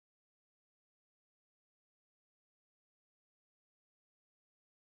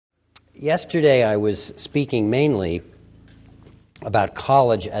Yesterday I was speaking mainly about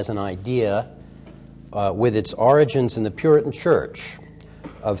college as an idea with its origins in the Puritan Church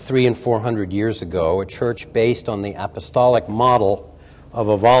of 300 and 400 years ago, a church based on the apostolic model of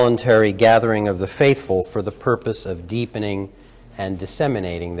a voluntary gathering of the faithful for the purpose of deepening and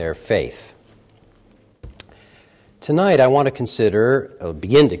disseminating their faith. Tonight I want to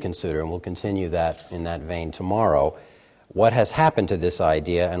begin to consider, and we'll continue that in that vein tomorrow, what has happened to this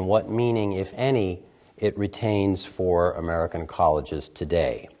idea and what meaning, if any, it retains for American colleges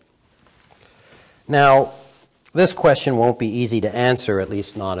today. Now, this question won't be easy to answer, at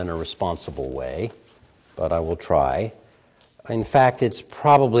least not in a responsible way, but I will try. In fact, it's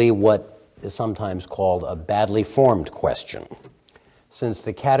probably what is sometimes called a badly formed question, since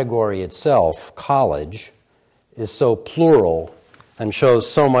the category itself, college, is so plural and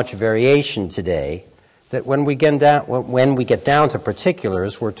shows so much variation today that when we get down to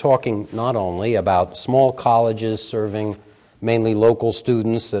particulars, we're talking not only about small colleges serving mainly local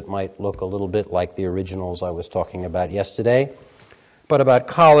students that might look a little bit like the originals I was talking about yesterday, but about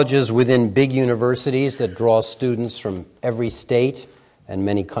colleges within big universities that draw students from every state and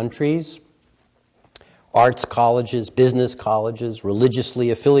many countries, arts colleges, business colleges, religiously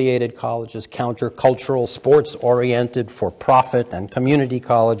affiliated colleges, countercultural, sports-oriented, for-profit, and community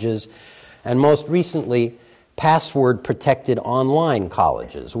colleges, and most recently, password-protected online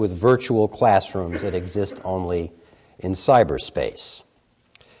colleges with virtual classrooms that exist only in cyberspace.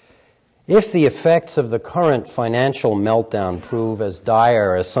 If the effects of the current financial meltdown prove as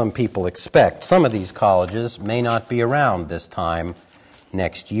dire as some people expect, some of these colleges may not be around this time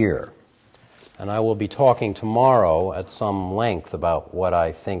next year. And I will be talking tomorrow at some length about what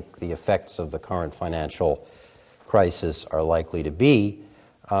I think the effects of the current financial crisis are likely to be.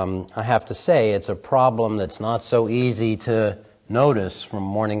 I have to say it's a problem that's not so easy to notice from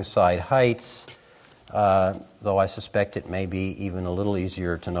Morningside Heights, though I suspect it may be even a little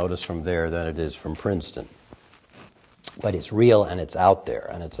easier to notice from there than it is from Princeton. But it's real and it's out there,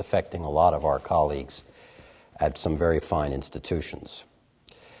 and it's affecting a lot of our colleagues at some very fine institutions.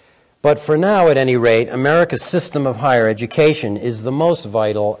 But for now, at any rate, America's system of higher education is the most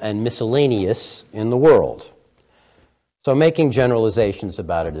vital and miscellaneous in the world. So making generalizations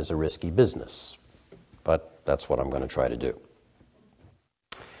about it is a risky business, but that's what I'm going to try to do.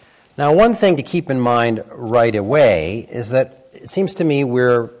 Now, one thing to keep in mind right away is that it seems to me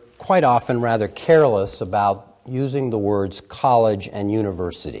we're quite often rather careless about using the words college and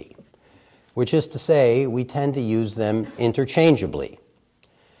university, which is to say we tend to use them interchangeably.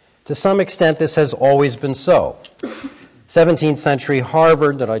 To some extent, this has always been so. 17th century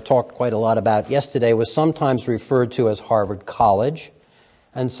Harvard, that I talked quite a lot about yesterday, was sometimes referred to as Harvard College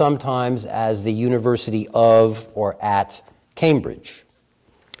and sometimes as the University of or at Cambridge.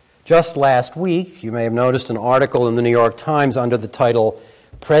 Just last week, you may have noticed an article in the New York Times under the title,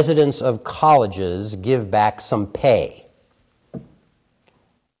 "Presidents of Colleges Give Back Some Pay." You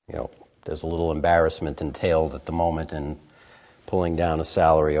know, there's a little embarrassment entailed at the moment in pulling down a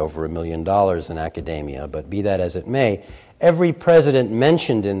salary over $1 million in academia, but be that as it may, every president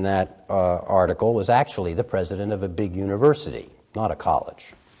mentioned in that article was actually the president of a big university, not a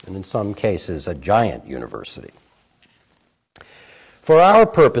college, and in some cases a giant university. For our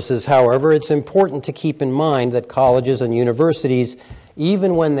purposes, however, it's important to keep in mind that colleges and universities,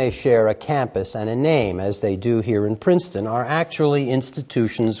 even when they share a campus and a name, as they do here in Princeton, are actually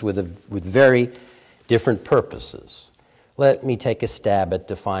institutions with very different purposes. Let me take a stab at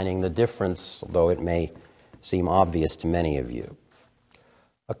defining the difference, although it may seem obvious to many of you.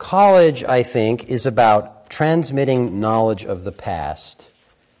 A college, I think, is about transmitting knowledge of the past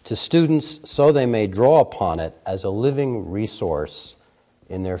to students so they may draw upon it as a living resource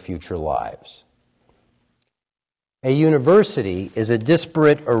in their future lives. A university is a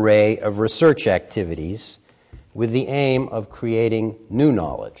disparate array of research activities with the aim of creating new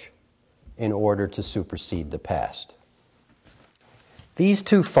knowledge in order to supersede the past. These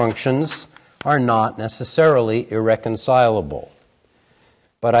two functions are not necessarily irreconcilable,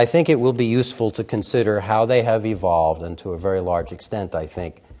 but I think it will be useful to consider how they have evolved and to a very large extent, I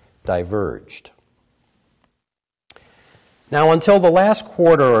think, diverged. Now, until the last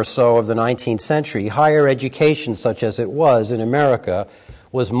quarter or so of the 19th century, higher education, such as it was in America,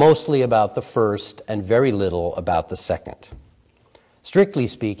 was mostly about the first and very little about the second. Strictly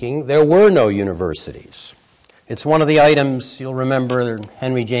speaking, there were no universities. It's one of the items, you'll remember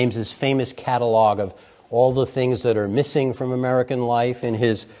Henry James's famous catalog of all the things that are missing from American life in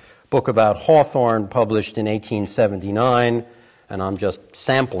his book about Hawthorne, published in 1879, and I'm just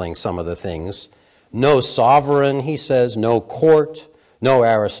sampling some of the things. No sovereign, he says, no court, No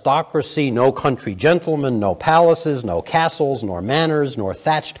aristocracy, no country gentlemen, no palaces, no castles, nor manors, nor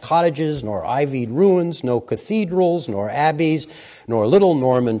thatched cottages, nor ivied ruins, no cathedrals, nor abbeys, nor little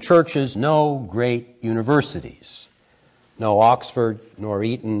Norman churches, no great universities. No Oxford, nor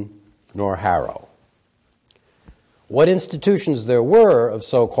Eton, nor Harrow. What institutions there were of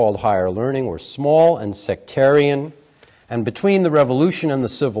so-called higher learning were small and sectarian, and between the Revolution and the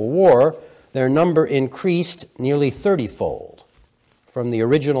Civil War, their number increased nearly 30-fold. From the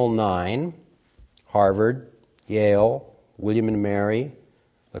original 9, Harvard, Yale, William and Mary,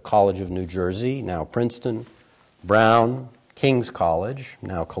 the College of New Jersey, now Princeton, Brown, King's College,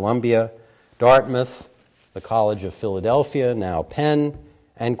 now Columbia, Dartmouth, the College of Philadelphia, now Penn,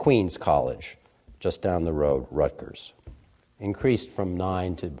 and Queens College, just down the road, Rutgers. Increased from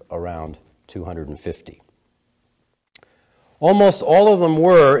 9 to around 250. Almost all of them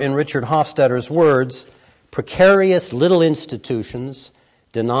were, in Richard Hofstadter's words, precarious little institutions,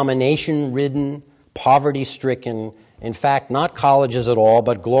 denomination-ridden, poverty-stricken, in fact, not colleges at all,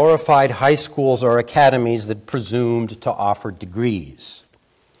 but glorified high schools or academies that presumed to offer degrees.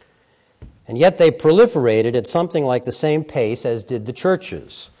 And yet they proliferated at something like the same pace as did the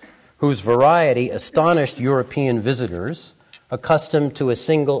churches, whose variety astonished European visitors accustomed to a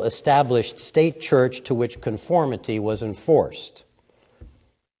single established state church to which conformity was enforced.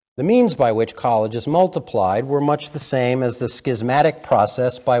 The means by which colleges multiplied were much the same as the schismatic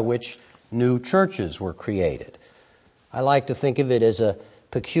process by which new churches were created. I like to think of it as a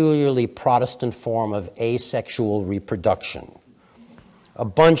peculiarly Protestant form of asexual reproduction. A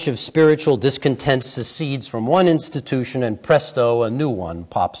bunch of spiritual discontent secedes from one institution, and presto, a new one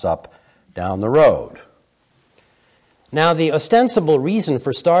pops up down the road. Now, the ostensible reason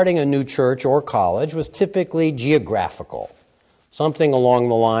for starting a new church or college was typically geographical. Something along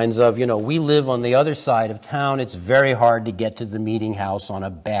the lines of, we live on the other side of town, it's very hard to get to the meeting house on a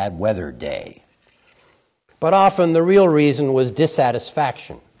bad weather day. But often the real reason was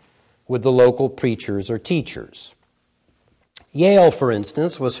dissatisfaction with the local preachers or teachers. Yale, for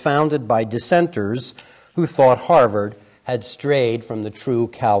instance, was founded by dissenters who thought Harvard had strayed from the true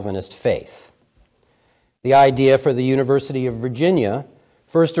Calvinist faith. The idea for the University of Virginia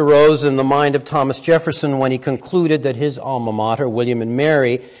first arose in the mind of Thomas Jefferson when he concluded that his alma mater, William and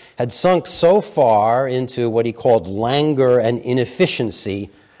Mary, had sunk so far into what he called languor and inefficiency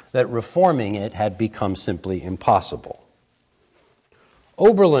that reforming it had become simply impossible.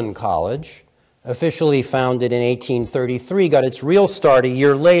 Oberlin College, officially founded in 1833, got its real start a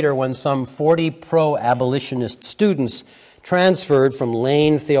year later when some 40 pro-abolitionist students transferred from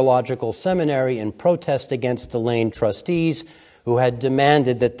Lane Theological Seminary in protest against the Lane trustees who had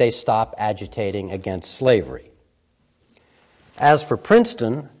demanded that they stop agitating against slavery. As for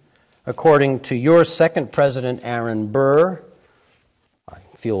Princeton, according to your second president, Aaron Burr, I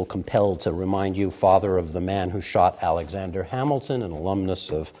feel compelled to remind you, father of the man who shot Alexander Hamilton, an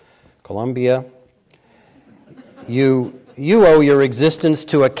alumnus of Columbia, you owe your existence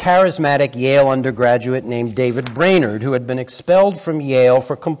to a charismatic Yale undergraduate named David Brainerd, who had been expelled from Yale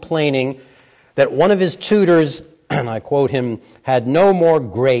for complaining that one of his tutors, and I quote him, had no more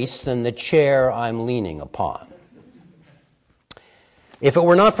grace than the chair I'm leaning upon. If it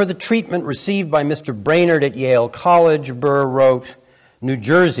were not for the treatment received by Mr. Brainerd at Yale College, Burr wrote, New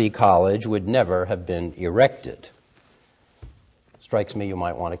Jersey College would never have been erected. Strikes me you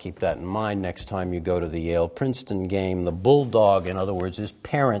might want to keep that in mind next time you go to the Yale-Princeton game. The bulldog, in other words, is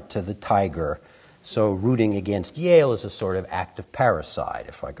parent to the tiger. So rooting against Yale is a sort of active parricide,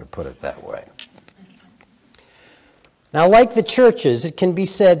 if I could put it that way. Now, like the churches, it can be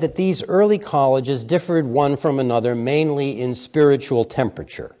said that these early colleges differed one from another mainly in spiritual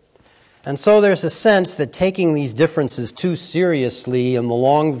temperature. And so there's a sense that taking these differences too seriously in the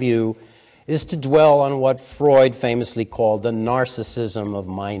long view is to dwell on what Freud famously called the narcissism of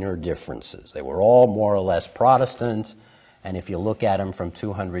minor differences. They were all more or less Protestant, and if you look at them from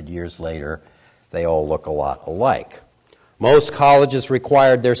 200 years later, they all look a lot alike. Most colleges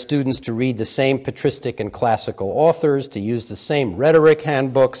required their students to read the same patristic and classical authors, to use the same rhetoric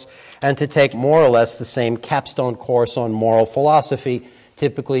handbooks, and to take more or less the same capstone course on moral philosophy,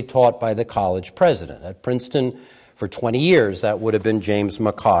 typically taught by the college president. At Princeton, for 20 years, that would have been James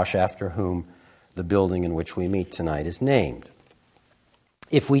McCosh, after whom the building in which we meet tonight is named.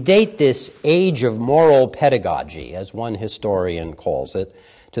 If we date this age of moral pedagogy, as one historian calls it,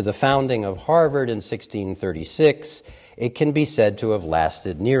 to the founding of Harvard in 1636, it can be said to have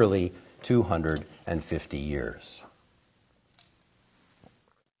lasted nearly 250 years.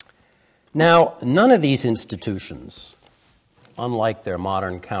 Now, none of these institutions, unlike their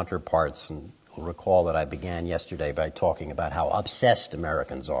modern counterparts You'll recall that I began yesterday by talking about how obsessed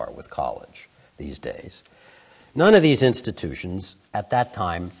Americans are with college these days. None of these institutions at that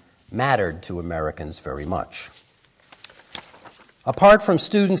time mattered to Americans very much. Apart from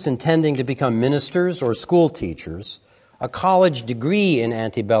students intending to become ministers or school teachers, a college degree in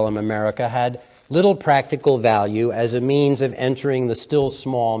antebellum America had little practical value as a means of entering the still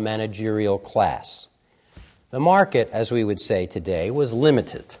small managerial class. The market, as we would say today, was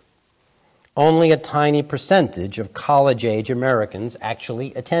limited. Only a tiny percentage of college-age Americans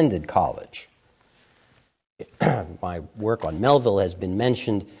actually attended college. My work on Melville has been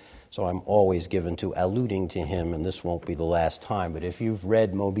mentioned, so I'm always given to alluding to him, and this won't be the last time. But if you've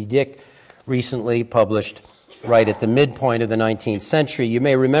read Moby Dick, recently published right at the midpoint of the 19th century, you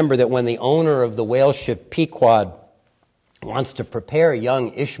may remember that when the owner of the whale ship Pequod wants to prepare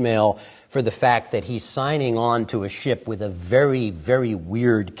young Ishmael for the fact that he's signing on to a ship with a very, very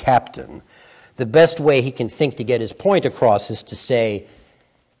weird captain, the best way he can think to get his point across is to say,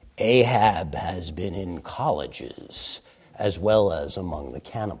 Ahab has been in colleges as well as among the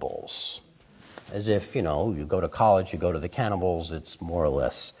cannibals. As if, you go to college, you go to the cannibals, it's more or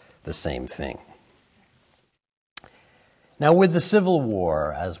less the same thing. Now, with the Civil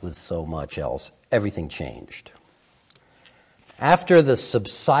War, as with so much else, everything changed. After the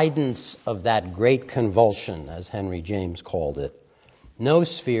subsidence of that great convulsion, as Henry James called it, no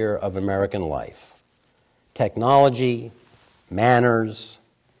sphere of American life, technology, manners,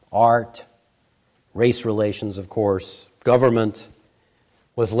 art, race relations, of course, government,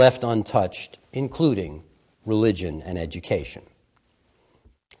 was left untouched, including religion and education.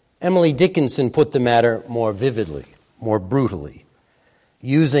 Emily Dickinson put the matter more vividly, more brutally,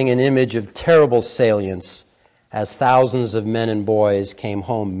 using an image of terrible salience as thousands of men and boys came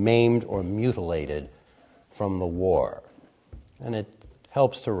home maimed or mutilated from the war. And it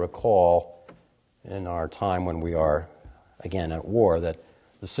helps to recall in our time when we are, again, at war, that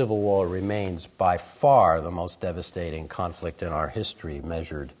the Civil War remains by far the most devastating conflict in our history,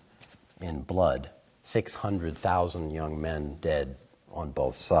 measured in blood. 600,000 young men dead on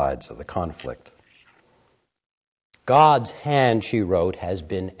both sides of the conflict. God's hand, she wrote, has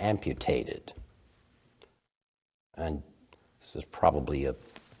been amputated. And this is probably a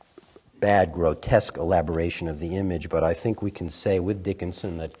bad, grotesque elaboration of the image, but I think we can say with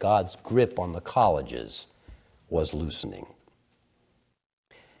Dickinson that God's grip on the colleges was loosening.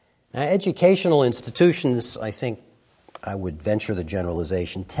 Now, educational institutions, I think I would venture the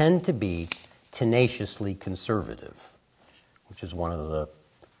generalization, tend to be tenaciously conservative, which is one of the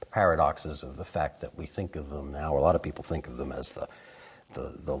paradoxes of the fact that we think of them now, or a lot of people think of them as the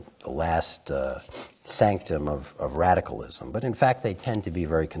last sanctum of radicalism. But in fact, they tend to be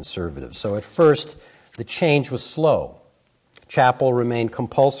very conservative. So at first, the change was slow. Chapel remained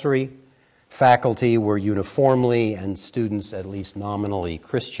compulsory. Faculty were uniformly, and students at least nominally,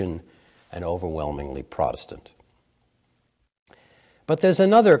 Christian and overwhelmingly Protestant. But there's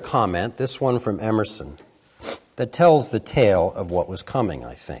another comment, this one from Emerson, that tells the tale of what was coming,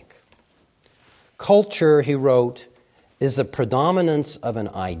 I think. Culture, he wrote, is the predominance of an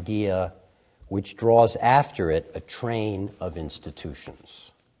idea which draws after it a train of institutions.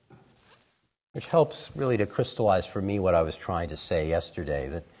 Which helps really to crystallize for me what I was trying to say yesterday,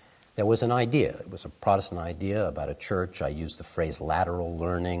 that there was an idea. It was a Protestant idea about a church. I used the phrase lateral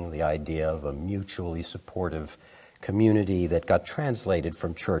learning, the idea of a mutually supportive community that got translated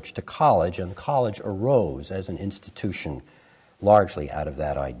from church to college, and college arose as an institution largely out of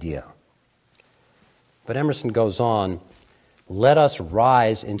that idea. But Emerson goes on, let us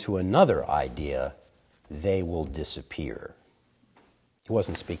rise into another idea, they will disappear. He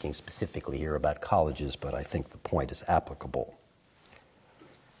wasn't speaking specifically here about colleges, but I think the point is applicable.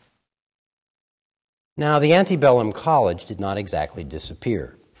 Now, the antebellum college did not exactly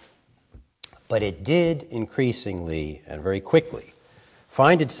disappear, but it did increasingly and very quickly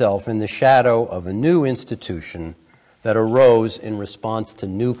find itself in the shadow of a new institution that arose in response to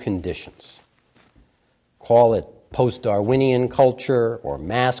new conditions. Call it post-Darwinian culture, or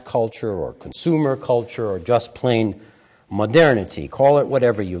mass culture, or consumer culture, or just plain modernity. Call it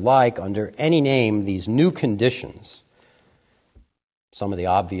whatever you like. Under any name, these new conditions, some of the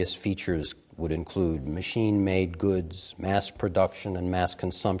obvious features would include machine-made goods, mass production and mass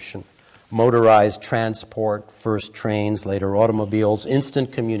consumption, motorized transport, first trains, later automobiles,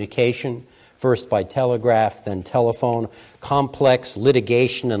 instant communication, first by telegraph, then telephone, complex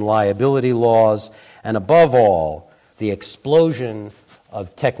litigation and liability laws, and above all, the explosion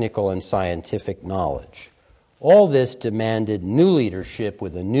of technical and scientific knowledge. All this demanded new leadership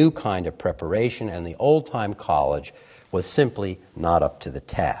with a new kind of preparation, and the old-time college was simply not up to the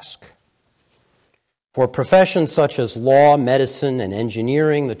task. For professions such as law, medicine, and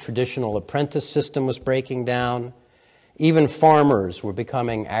engineering, the traditional apprentice system was breaking down. Even farmers were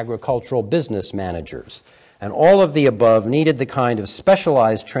becoming agricultural business managers. And all of the above needed the kind of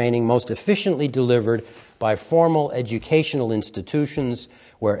specialized training most efficiently delivered by formal educational institutions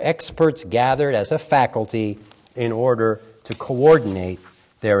where experts gathered as a faculty in order to coordinate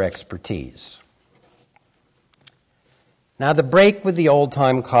their expertise. Now, the break with the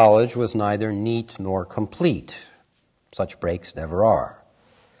old-time college was neither neat nor complete. Such breaks never are.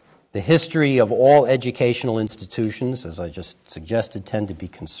 The history of all educational institutions, as I just suggested, tend to be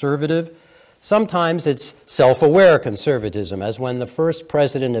conservative. Sometimes it's self-aware conservatism, as when the first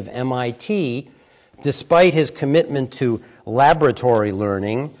president of MIT, despite his commitment to laboratory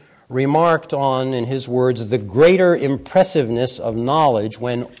learning, remarked on, in his words, the greater impressiveness of knowledge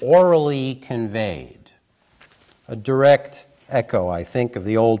when orally conveyed. A direct echo, I think, of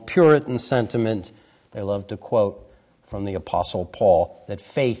the old Puritan sentiment they love to quote from the Apostle Paul, that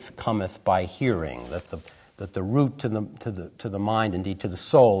faith cometh by hearing, that the root to the mind, indeed to the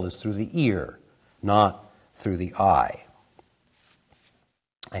soul, is through the ear, not through the eye.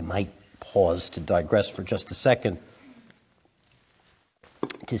 I might pause to digress for just a second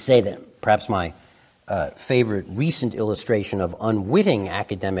to say that perhaps my favorite recent illustration of unwitting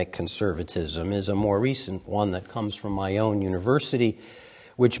academic conservatism is a more recent one that comes from my own university,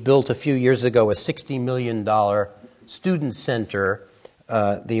 which built a few years ago a $60 million student center.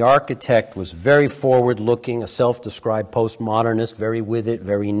 The architect was very forward-looking, a self-described postmodernist, very with it,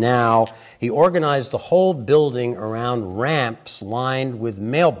 very now. He organized the whole building around ramps lined with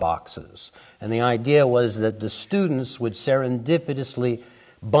mailboxes. And the idea was that the students would serendipitously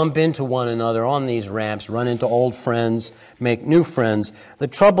bump into one another on these ramps, run into old friends, make new friends. The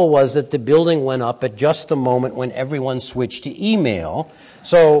trouble was that the building went up at just the moment when everyone switched to email.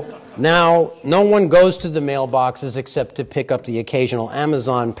 So now no one goes to the mailboxes except to pick up the occasional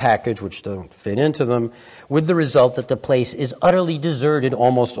Amazon package, which don't fit into them, with the result that the place is utterly deserted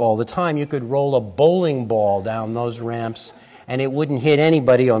almost all the time. You could roll a bowling ball down those ramps and it wouldn't hit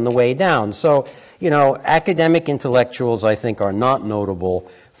anybody on the way down. So, academic intellectuals, I think, are not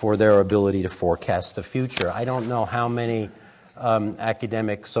notable for their ability to forecast the future. I don't know how many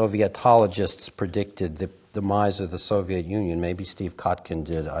academic Sovietologists predicted the demise of the Soviet Union. Maybe Steve Kotkin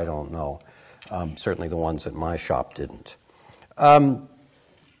did, I don't know. Certainly the ones at my shop didn't.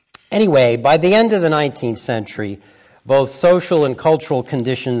 Anyway, by the end of the 19th century, both social and cultural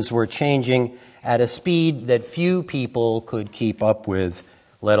conditions were changing at a speed that few people could keep up with,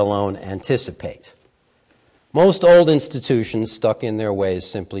 let alone anticipate. Most old institutions stuck in their ways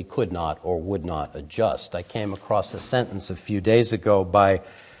simply could not or would not adjust. I came across a sentence a few days ago by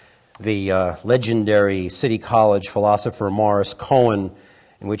the legendary City College philosopher Morris Cohen,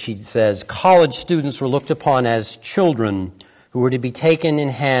 in which he says, college students were looked upon as children who were to be taken in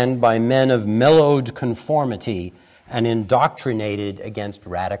hand by men of mellowed conformity and indoctrinated against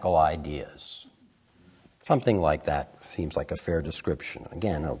radical ideas. Something like that seems like a fair description.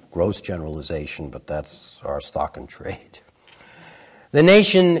 Again, a gross generalization, but that's our stock and trade. The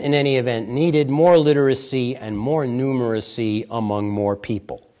nation, in any event, needed more literacy and more numeracy among more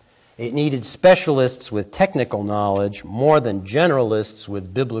people. It needed specialists with technical knowledge more than generalists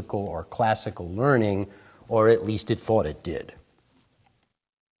with biblical or classical learning, or at least it thought it did.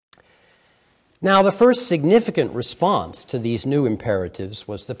 Now, the first significant response to these new imperatives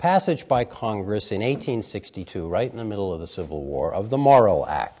was the passage by Congress in 1862, right in the middle of the Civil War, of the Morrill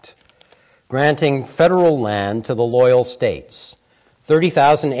Act, granting federal land to the loyal states,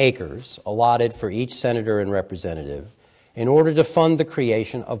 30,000 acres allotted for each senator and representative, in order to fund the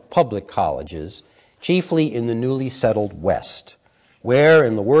creation of public colleges, chiefly in the newly settled West, where,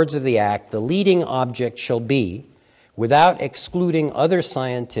 in the words of the Act, the leading object shall be, without excluding other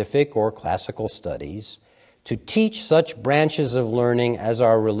scientific or classical studies, to teach such branches of learning as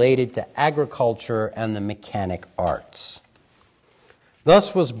are related to agriculture and the mechanic arts.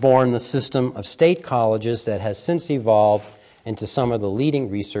 Thus was born the system of state colleges that has since evolved into some of the leading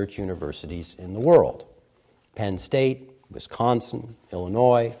research universities in the world: Penn State, Wisconsin,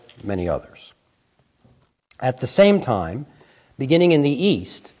 Illinois, many others. At the same time, beginning in the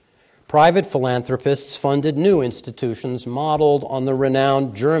East, private philanthropists funded new institutions modeled on the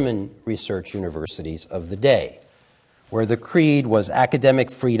renowned German research universities of the day, where the creed was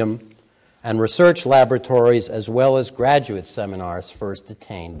academic freedom and research laboratories as well as graduate seminars first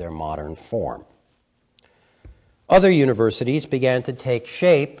attained their modern form. Other universities began to take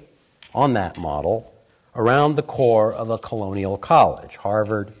shape on that model around the core of a colonial college: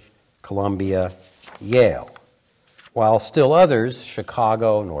 Harvard, Columbia, Yale, while still others,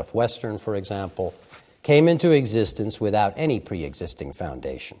 Chicago, Northwestern, for example, came into existence without any pre-existing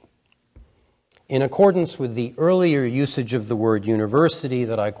foundation. In accordance with the earlier usage of the word university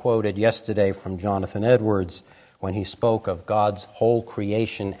that I quoted yesterday from Jonathan Edwards when he spoke of God's whole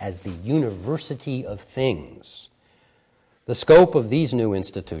creation as the university of things, the scope of these new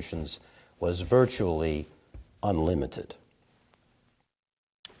institutions was virtually unlimited.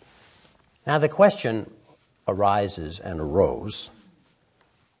 Now the question arises and arose,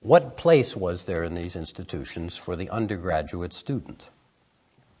 what place was there in these institutions for the undergraduate student?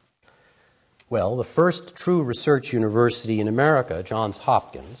 Well, the first true research university in America, Johns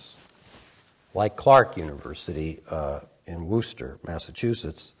Hopkins, like Clark University in Worcester,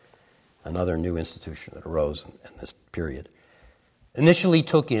 Massachusetts, another new institution that arose in this period, initially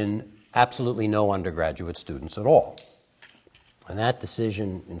took in absolutely no undergraduate students at all. And that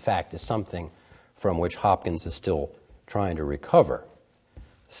decision, in fact, is something from which Hopkins is still trying to recover,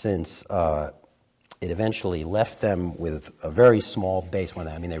 since it eventually left them with a very small base.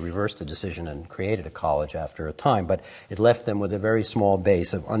 They reversed the decision and created a college after a time, but it left them with a very small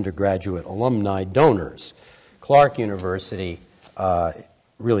base of undergraduate alumni donors. Clark University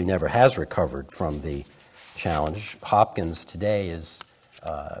really never has recovered from the challenge. Hopkins today is,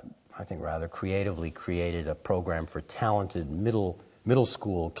 I think, rather creatively created a program for talented middle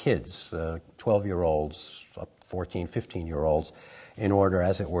school kids, 12-year-olds, 14, 15-year-olds, in order,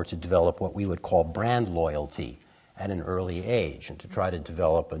 as it were, to develop what we would call brand loyalty at an early age and to try to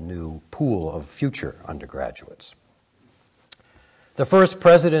develop a new pool of future undergraduates. The first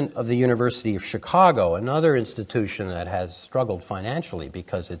president of the University of Chicago, another institution that has struggled financially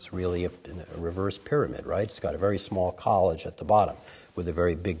because it's really a reverse pyramid, right? It's got a very small college at the bottom with a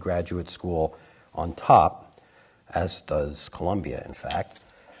very big graduate school on top, as does Columbia, in fact.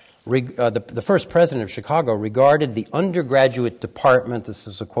 The first president of Chicago regarded the undergraduate department, this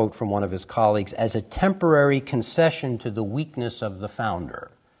is a quote from one of his colleagues, as a temporary concession to the weakness of the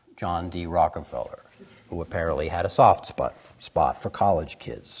founder, John D. Rockefeller, who apparently had a soft spot for college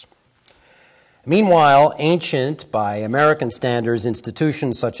kids. Meanwhile, ancient, by American standards,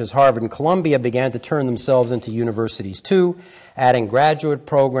 institutions such as Harvard and Columbia began to turn themselves into universities too, adding graduate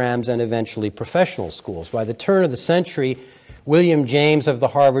programs and eventually professional schools. By the turn of the century, William James of the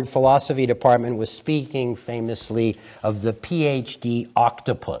Harvard Philosophy Department was speaking famously of the PhD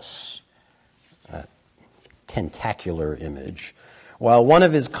octopus, a tentacular image, while one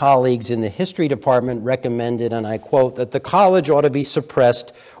of his colleagues in the history department recommended, and I quote, that the college ought to be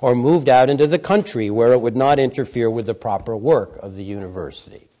suppressed or moved out into the country where it would not interfere with the proper work of the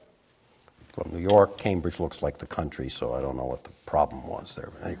university. From New York, Cambridge looks like the country, so I don't know what the problem was there,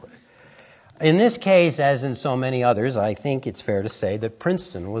 but anyway. In this case, as in so many others, I think it's fair to say that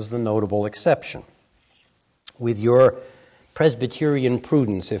Princeton was the notable exception. With your Presbyterian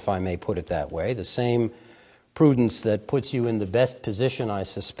prudence, if I may put it that way, the same prudence that puts you in the best position, I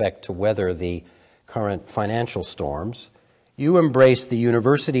suspect, to weather the current financial storms, you embrace the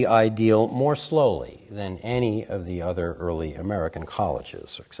university ideal more slowly than any of the other early American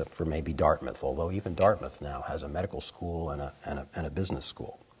colleges, except for maybe Dartmouth, although even Dartmouth now has a medical school and a business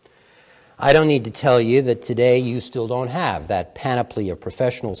school. I don't need to tell you that today you still don't have that panoply of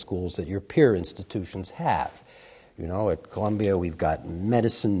professional schools that your peer institutions have. You know, at Columbia we've got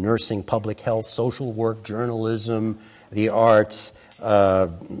medicine, nursing, public health, social work, journalism, the arts,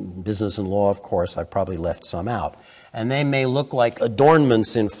 business and law, of course. I probably left some out. And they may look like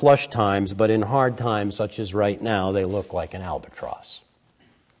adornments in flush times, but in hard times, such as right now, they look like an albatross.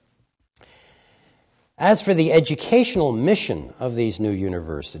 As for the educational mission of these new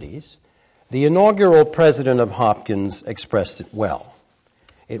universities, the inaugural president of Hopkins expressed it well.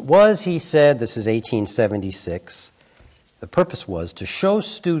 It was, he said, this is 1876, the purpose was to show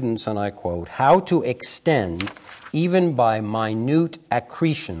students, and I quote, how to extend, even by minute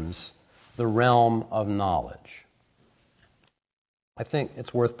accretions, the realm of knowledge. I think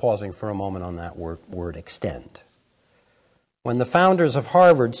it's worth pausing for a moment on that word extend. When the founders of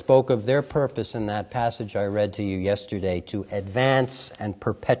Harvard spoke of their purpose in that passage I read to you yesterday, to advance and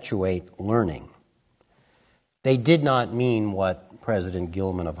perpetuate learning, they did not mean what President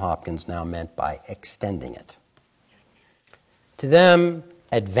Gilman of Hopkins now meant by extending it. To them,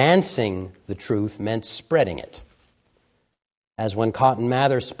 advancing the truth meant spreading it. As when Cotton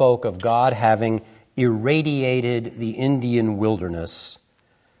Mather spoke of God having irradiated the Indian wilderness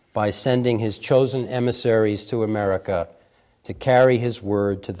by sending his chosen emissaries to America to carry his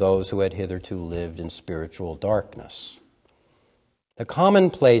word to those who had hitherto lived in spiritual darkness. The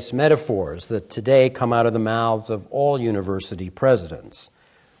commonplace metaphors that today come out of the mouths of all university presidents.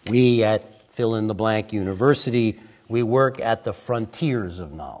 We at fill-in-the-blank university, we work at the frontiers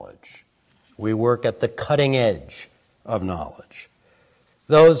of knowledge. We work at the cutting edge of knowledge.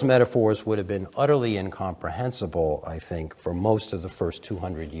 Those metaphors would have been utterly incomprehensible, I think, for most of the first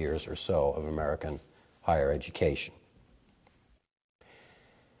 200 years or so of American higher education.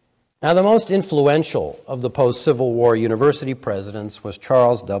 Now, the most influential of the post-Civil War university presidents was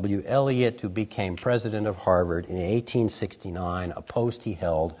Charles W. Eliot, who became president of Harvard in 1869, a post he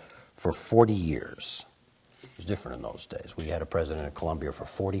held for 40 years. It was different in those days. We had a president at Columbia for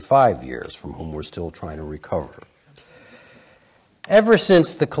 45 years, from whom we're still trying to recover. Ever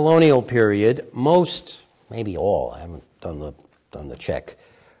since the colonial period, most, maybe all, I haven't done the check,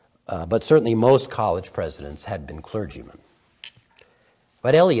 but certainly most college presidents had been clergymen.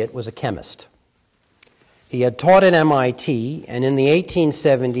 But Eliot was a chemist. He had taught at MIT, and in the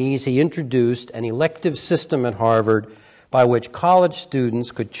 1870s he introduced an elective system at Harvard by which college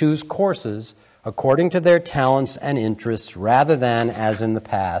students could choose courses according to their talents and interests rather than, as in the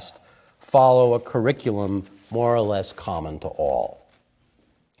past, follow a curriculum more or less common to all.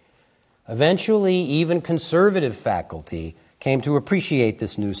 Eventually, even conservative faculty came to appreciate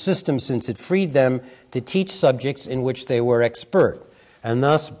this new system since it freed them to teach subjects in which they were expert, and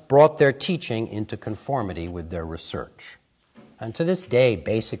thus brought their teaching into conformity with their research. And to this day,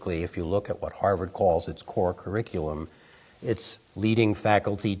 basically, if you look at what Harvard calls its core curriculum, it's leading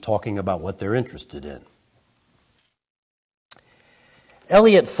faculty talking about what they're interested in.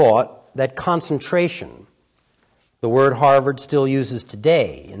 Eliot thought that concentration, the word Harvard still uses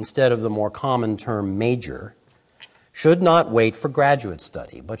today instead of the more common term major, should not wait for graduate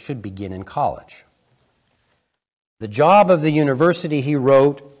study, but should begin in college. The job of the university, he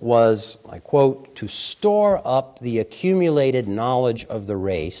wrote, was, I quote, to store up the accumulated knowledge of the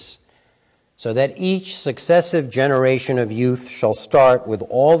race so that each successive generation of youth shall start with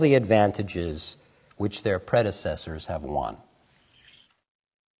all the advantages which their predecessors have won.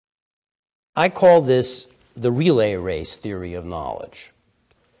 I call this the relay race theory of knowledge,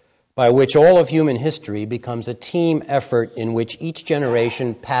 by which all of human history becomes a team effort in which each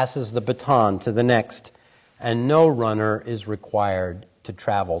generation passes the baton to the next, and no runner is required to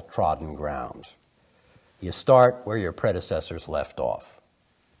travel trodden ground. You start where your predecessors left off.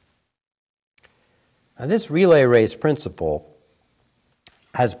 Now, this relay race principle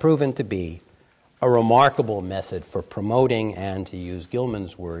has proven to be a remarkable method for promoting and, to use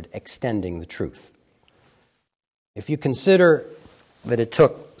Gilman's word, extending the truth. If you consider that it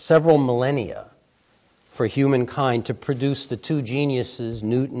took several millennia for humankind to produce the two geniuses,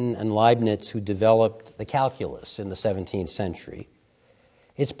 Newton and Leibniz, who developed the calculus in the 17th century,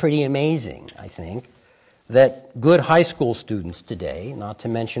 it's pretty amazing, I think, that good high school students today, not to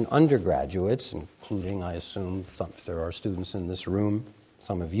mention undergraduates, including, I assume, if there are students in this room,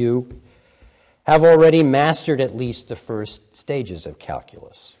 some of you, have already mastered at least the first stages of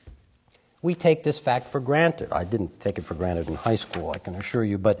calculus. We take this fact for granted. I didn't take it for granted in high school, I can assure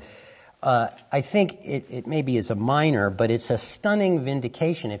you, but I think it maybe is a minor, but it's a stunning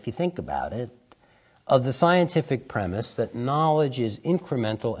vindication, if you think about it, of the scientific premise that knowledge is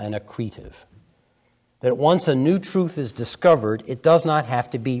incremental and accretive. That once a new truth is discovered, it does not have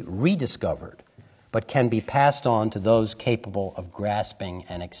to be rediscovered, but can be passed on to those capable of grasping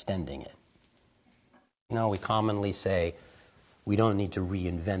and extending it. You know, we commonly say, we don't need to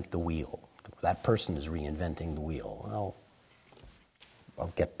reinvent the wheel. That person is reinventing the wheel. Well,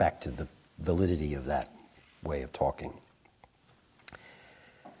 I'll get back to the validity of that way of talking.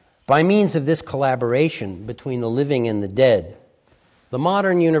 By means of this collaboration between the living and the dead, the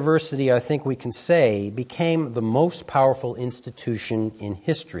modern university, I think we can say, became the most powerful institution in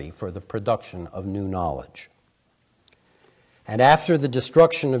history for the production of new knowledge. And after the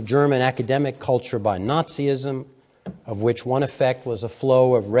destruction of German academic culture by Nazism, of which one effect was a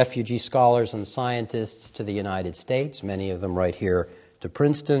flow of refugee scholars and scientists to the United States, many of them right here to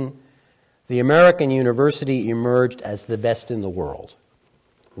Princeton, the American university emerged as the best in the world,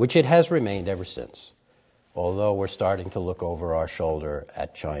 which it has remained ever since, although we're starting to look over our shoulder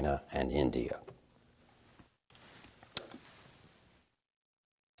at China and India.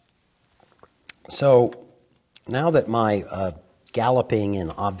 So now that my galloping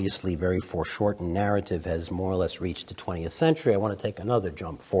and obviously very foreshortened narrative has more or less reached the 20th century, I want to take another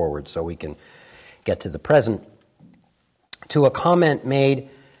jump forward so we can get to the present, to a comment made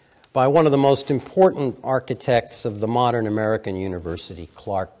by one of the most important architects of the modern American university,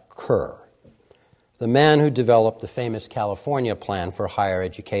 Clark Kerr, the man who developed the famous California Plan for higher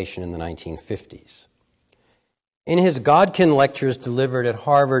education in the 1950s. In his Godkin lectures delivered at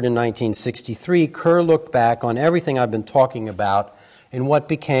Harvard in 1963, Kerr looked back on everything I've been talking about in what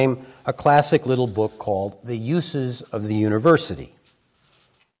became a classic little book called The Uses of the University.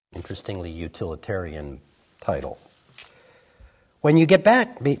 interestingly utilitarian title. When you get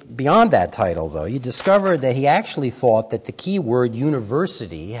back beyond that title, though, you discover that he actually thought that the key word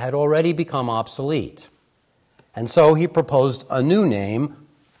university had already become obsolete. And so he proposed a new name,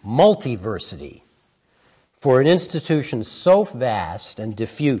 multiversity, for an institution so vast and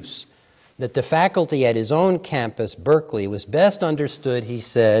diffuse that the faculty at his own campus, Berkeley, was best understood, he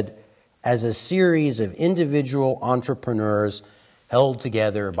said, as a series of individual entrepreneurs held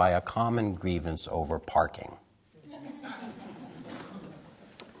together by a common grievance over parking.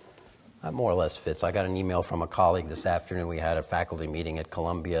 That more or less fits. I got an email from a colleague this afternoon. We had a faculty meeting at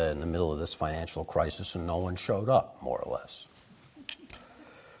Columbia in the middle of this financial crisis, and no one showed up, more or less.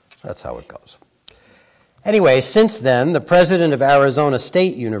 That's how it goes. Anyway, since then, the president of Arizona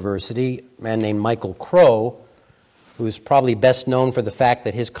State University, a man named Michael Crow, who is probably best known for the fact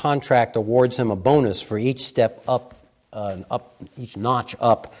that his contract awards him a bonus for each step up, each notch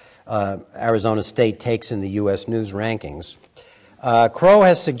up Arizona State takes in the U.S. News rankings. Crow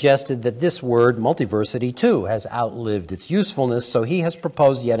has suggested that this word, multiversity, too, has outlived its usefulness, so he has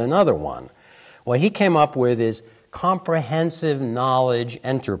proposed yet another one. What he came up with is comprehensive knowledge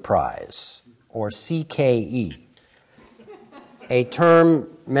enterprise, or CKE, a term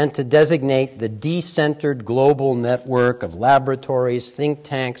meant to designate the decentered global network of laboratories, think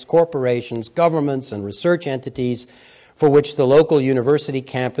tanks, corporations, governments, and research entities for which the local university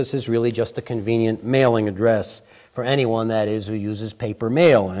campus is really just a convenient mailing address for anyone, that is, who uses paper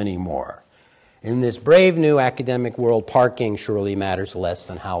mail anymore. In this brave new academic world, parking surely matters less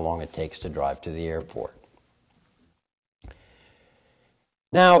than how long it takes to drive to the airport.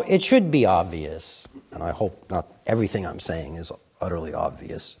 Now, it should be obvious, and I hope not everything I'm saying is utterly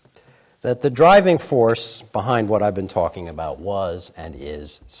obvious, that the driving force behind what I've been talking about was and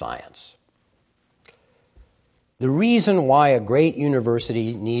is science. The reason why a great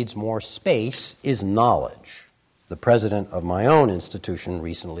university needs more space is knowledge, the president of my own institution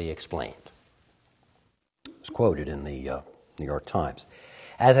recently explained. It was quoted in the New York Times.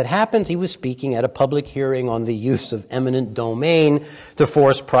 As it happens, he was speaking at a public hearing on the use of eminent domain to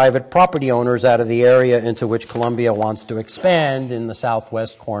force private property owners out of the area into which Columbia wants to expand in the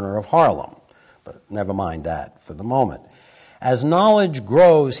southwest corner of Harlem. But never mind that for the moment. As knowledge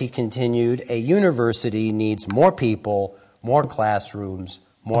grows, he continued, a university needs more people, more classrooms,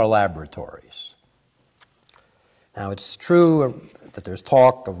 more laboratories. Now, it's true that there's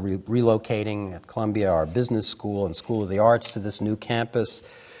talk of relocating at Columbia our business school and School of the Arts to this new campus,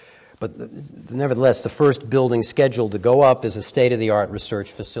 but nevertheless, the first building scheduled to go up is a state-of-the-art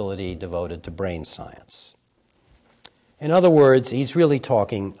research facility devoted to brain science. In other words, he's really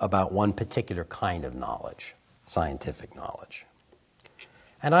talking about one particular kind of knowledge, scientific knowledge.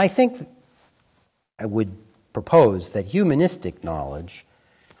 And I think I would propose that humanistic knowledge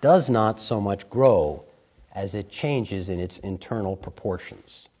does not so much grow as it changes in its internal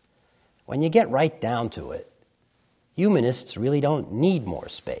proportions. When you get right down to it, humanists really don't need more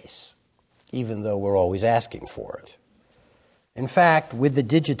space, even though we're always asking for it. In fact, with the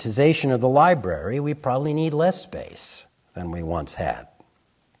digitization of the library, we probably need less space than we once had.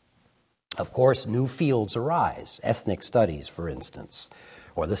 Of course, new fields arise, ethnic studies, for instance,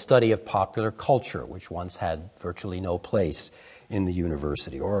 or the study of popular culture, which once had virtually no place in the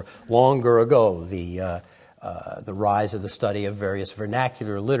university, or longer ago, the rise of the study of various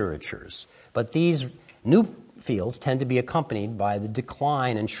vernacular literatures. But these new fields tend to be accompanied by the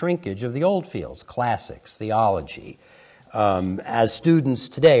decline and shrinkage of the old fields, classics, theology. As students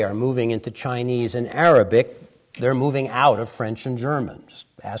today are moving into Chinese and Arabic, they're moving out of French and German. Just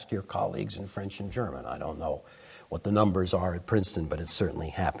ask your colleagues in French and German. I don't know what the numbers are at Princeton, but it's certainly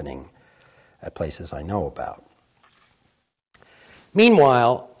happening at places I know about.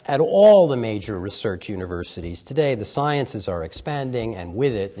 Meanwhile, at all the major research universities today, the sciences are expanding, and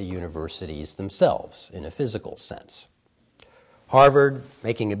with it, the universities themselves, in a physical sense. Harvard,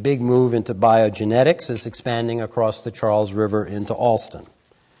 making a big move into biogenetics, is expanding across the Charles River into Alston.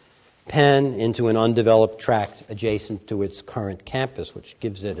 Penn into an undeveloped tract adjacent to its current campus, which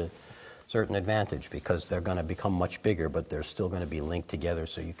gives it a certain advantage because they're going to become much bigger, but they're still going to be linked together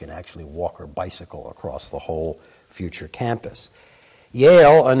so you can actually walk or bicycle across the whole future campus.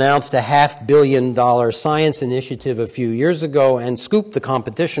 Yale announced a $500 million science initiative a few years ago and scooped the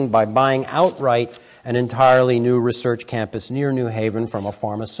competition by buying outright an entirely new research campus near New Haven from a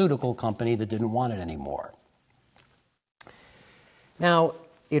pharmaceutical company that didn't want it anymore. Now,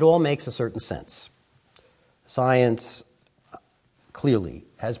 it all makes a certain sense. Science clearly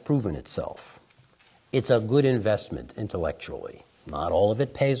has proven itself. It's a good investment intellectually. Not all of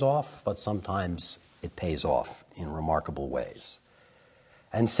it pays off, but sometimes it pays off in remarkable ways.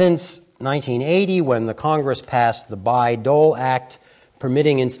 And since 1980, when the Congress passed the Bayh-Dole Act,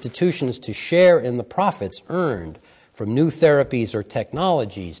 permitting institutions to share in the profits earned from new therapies or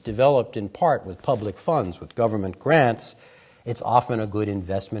technologies developed in part with public funds, with government grants, it's often a good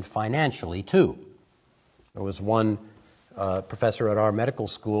investment financially, too. There was one professor at our medical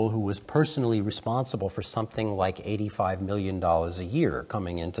school who was personally responsible for something like $85 million a year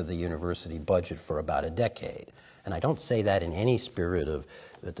coming into the university budget for about a decade. And I don't say that in any spirit of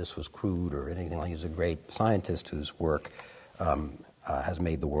that this was crude or anything like. He's a great scientist whose work has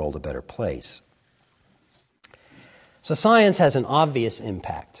made the world a better place. So science has an obvious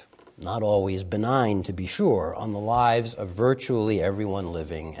impact, not always benign to be sure, on the lives of virtually everyone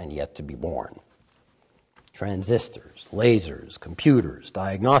living and yet to be born. Transistors, lasers, computers,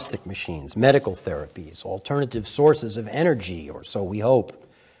 diagnostic machines, medical therapies, alternative sources of energy, or so we hope.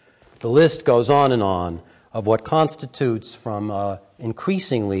 The list goes on of what constitutes, from an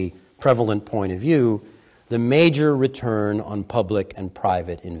increasingly prevalent point of view, the major return on public and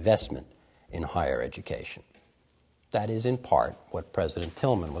private investment in higher education. That is, in part, what President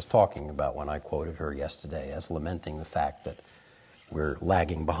Tillman was talking about when I quoted her yesterday as lamenting the fact that we're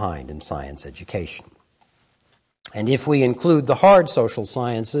lagging behind in science education. And if we include the hard social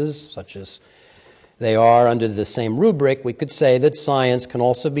sciences, such as they are under the same rubric, we could say that science can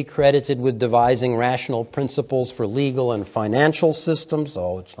also be credited with devising rational principles for legal and financial systems,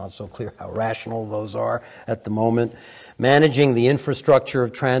 though it's not so clear how rational those are at the moment, managing the infrastructure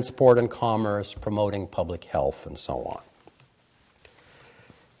of transport and commerce, promoting public health, and so on.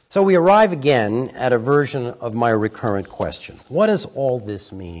 So we arrive again at a version of my recurrent question. What does all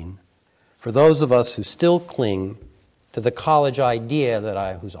this mean for those of us who still cling to the college idea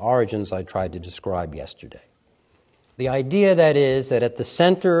whose origins I tried to describe yesterday? The idea, that is, that at the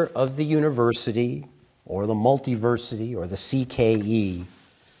center of the university, or the multiversity, or the CKE,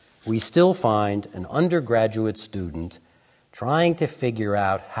 we still find an undergraduate student trying to figure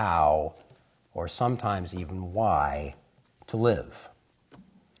out how, or sometimes even why, to live.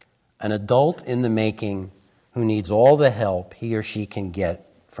 An adult in the making who needs all the help he or she can get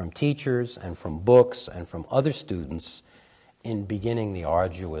from teachers and from books and from other students in beginning the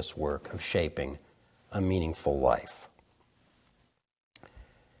arduous work of shaping a meaningful life.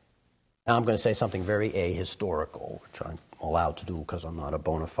 Now I'm going to say something very ahistorical, which I'm allowed to do because I'm not a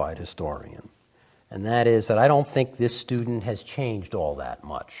bona fide historian. And that is that I don't think this student has changed all that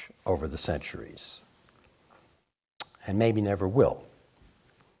much over the centuries, and maybe never will.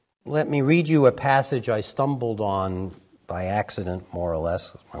 Let me read you a passage I stumbled on by accident, more or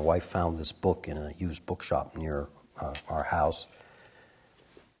less. My wife found this book in a used bookshop near our house,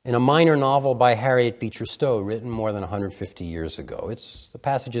 in a minor novel by Harriet Beecher Stowe, written more than 150 years ago. The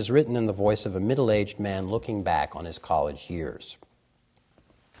passage is written in the voice of a middle-aged man looking back on his college years.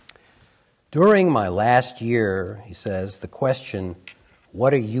 During my last year, he says, the question,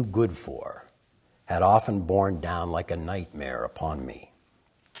 "What are you good for?" had often borne down like a nightmare upon me.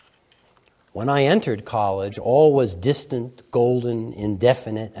 When I entered college, all was distant, golden,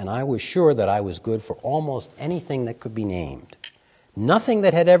 indefinite, and I was sure that I was good for almost anything that could be named. Nothing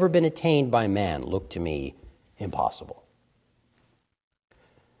that had ever been attained by man looked to me impossible.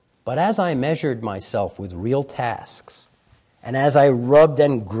 But as I measured myself with real tasks, and as I rubbed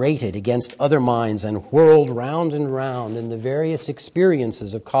and grated against other minds and whirled round and round in the various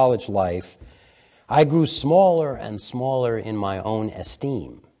experiences of college life, I grew smaller and smaller in my own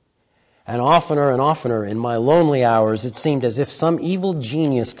esteem. And oftener in my lonely hours, it seemed as if some evil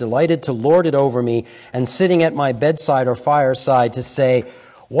genius delighted to lord it over me and sitting at my bedside or fireside to say,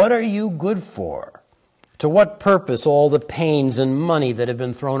 "What are you good for? To what purpose all the pains and money that have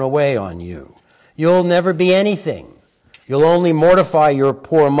been thrown away on you? You'll never be anything. You'll only mortify your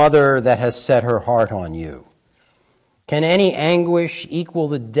poor mother that has set her heart on you." Can any anguish equal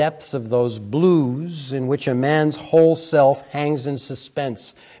the depths of those blues in which a man's whole self hangs in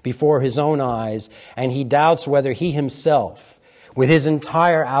suspense before his own eyes, and he doubts whether he himself, with his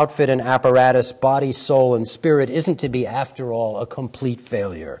entire outfit and apparatus, body, soul, and spirit, isn't to be, after all, a complete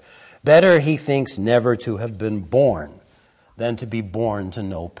failure? Better, he thinks, never to have been born than to be born to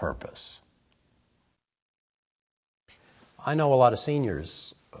no purpose. I know a lot of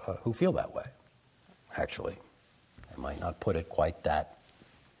seniors who feel that way, actually. I might not put it quite that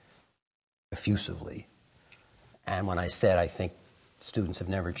effusively. And when I said I think students have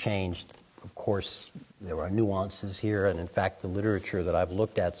never changed, of course, there are nuances here. And in fact, the literature that I've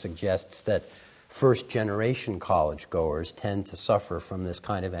looked at suggests that first-generation college goers tend to suffer from this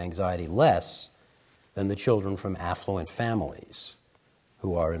kind of anxiety less than the children from affluent families,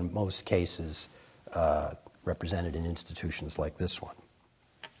 who are in most cases represented in institutions like this one.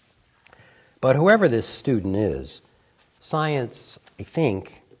 But whoever this student is, science, I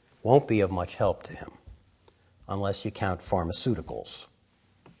think, won't be of much help to him unless you count pharmaceuticals.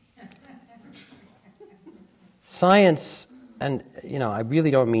 Science, and I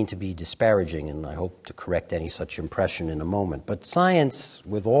really don't mean to be disparaging, and I hope to correct any such impression in a moment, but science,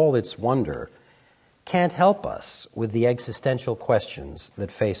 with all its wonder, can't help us with the existential questions that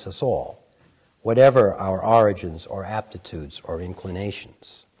face us all, whatever our origins or aptitudes or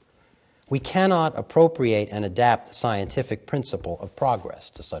inclinations. We cannot appropriate and adapt the scientific principle of progress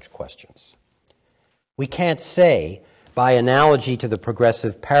to such questions. We can't say, by analogy to the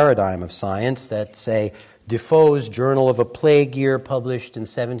progressive paradigm of science, that, say, Defoe's Journal of a Plague Year published in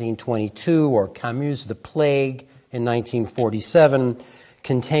 1722 or Camus' The Plague in 1947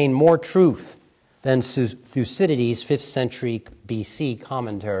 contain more truth than Thucydides' 5th century BC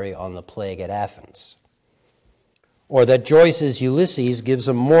commentary on the plague at Athens. Or that Joyce's Ulysses gives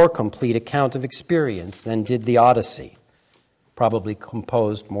a more complete account of experience than did the Odyssey, probably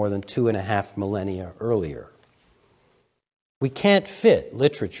composed more than 2.5 millennia earlier. We can't fit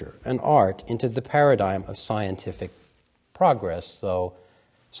literature and art into the paradigm of scientific progress, though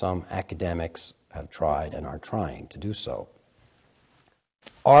some academics have tried and are trying to do so.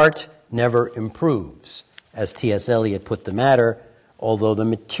 Art never improves, as T.S. Eliot put the matter, although the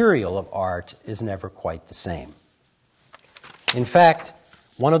material of art is never quite the same. In fact,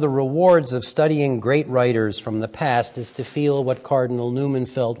 one of the rewards of studying great writers from the past is to feel what Cardinal Newman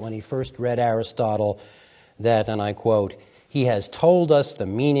felt when he first read Aristotle, that, and I quote, "He has told us the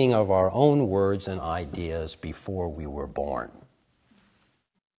meaning of our own words and ideas before we were born."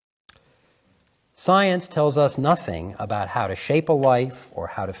 Science tells us nothing about how to shape a life or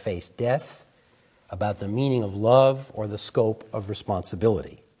how to face death, about the meaning of love or the scope of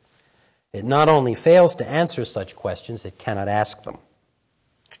responsibility. It not only fails to answer such questions, it cannot ask them.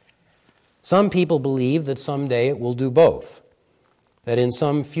 Some people believe that someday it will do both, that in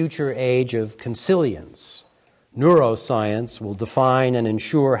some future age of consilience, neuroscience will define and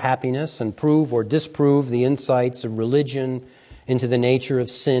ensure happiness and prove or disprove the insights of religion into the nature of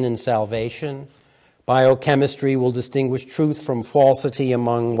sin and salvation. Biochemistry will distinguish truth from falsity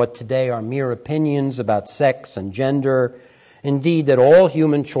among what today are mere opinions about sex and gender. Indeed, that all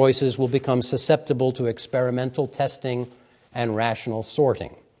human choices will become susceptible to experimental testing and rational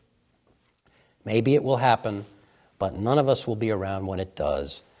sorting. Maybe it will happen, but none of us will be around when it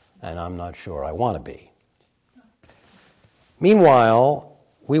does, and I'm not sure I want to be. Meanwhile,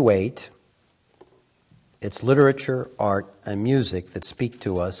 we wait. It's literature, art, and music that speak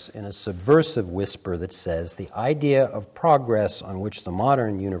to us in a subversive whisper that says the idea of progress on which the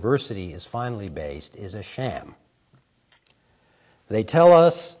modern university is finally based is a sham. They tell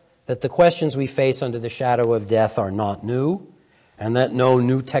us that the questions we face under the shadow of death are not new, and that no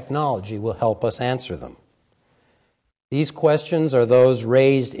new technology will help us answer them. These questions are those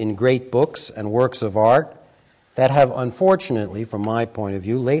raised in great books and works of art that have, unfortunately, from my point of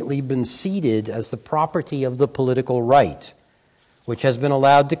view, lately been ceded as the property of the political right, which has been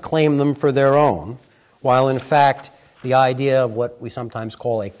allowed to claim them for their own, while in fact the idea of what we sometimes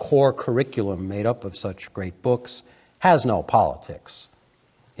call a core curriculum made up of such great books has no politics.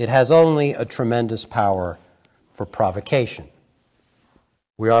 It has only a tremendous power for provocation.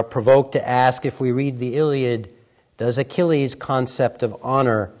 We are provoked to ask, if we read the Iliad, does Achilles' concept of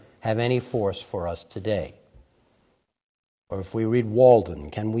honor have any force for us today? Or if we read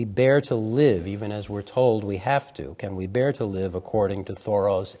Walden, can we bear to live, even as we're told we have to, can we bear to live according to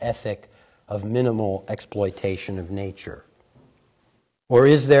Thoreau's ethic of minimal exploitation of nature? Or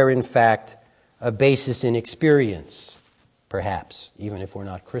is there, in fact, a basis in experience, perhaps, even if we're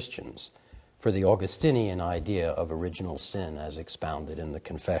not Christians, for the Augustinian idea of original sin as expounded in the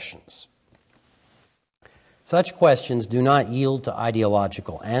Confessions? Such questions do not yield to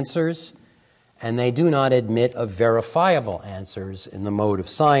ideological answers, and they do not admit of verifiable answers in the mode of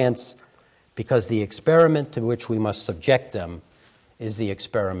science, because the experiment to which we must subject them is the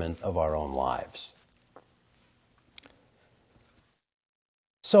experiment of our own lives.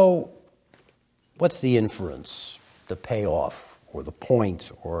 So, what's the inference, the payoff, or the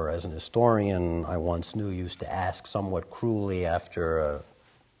point, or as an historian I once knew used to ask somewhat cruelly after a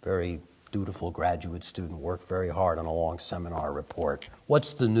very dutiful graduate student worked very hard on a long seminar report,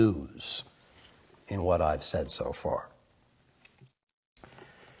 what's the news in what I've said so far?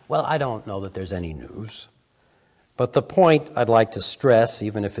 Well, I don't know that there's any news, but the point I'd like to stress,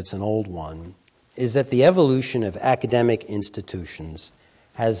 even if it's an old one, is that the evolution of academic institutions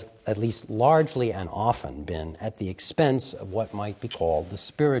has at least largely and often been at the expense of what might be called the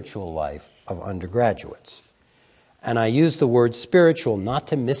spiritual life of undergraduates. And I use the word spiritual not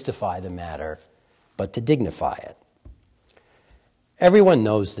to mystify the matter, but to dignify it. Everyone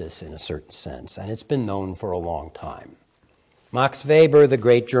knows this in a certain sense, and it's been known for a long time. Max Weber, the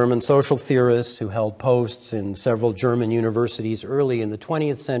great German social theorist who held posts in several German universities early in the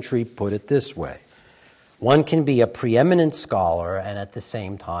 20th century, put it this way: one can be a preeminent scholar and at the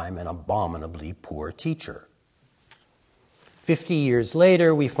same time an abominably poor teacher. 50 years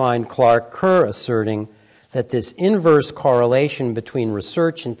later, we find Clark Kerr asserting that this inverse correlation between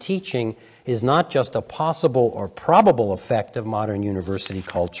research and teaching is not just a possible or probable effect of modern university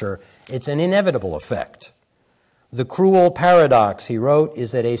culture, it's an inevitable effect. The cruel paradox, he wrote,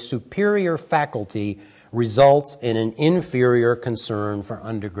 is that a superior faculty results in an inferior concern for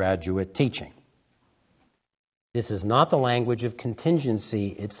undergraduate teaching. This is not the language of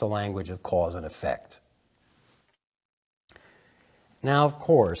contingency, it's the language of cause and effect. Now, of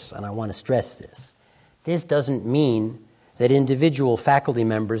course, and I want to stress this doesn't mean that individual faculty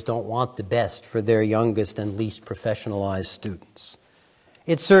members don't want the best for their youngest and least professionalized students.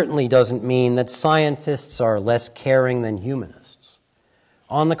 It certainly doesn't mean that scientists are less caring than humanists.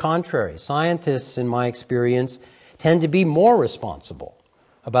 On the contrary, scientists, in my experience, tend to be more responsible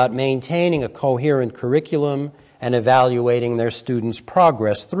about maintaining a coherent curriculum and evaluating their students'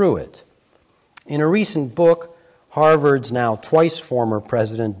 progress through it. In a recent book, Harvard's now twice former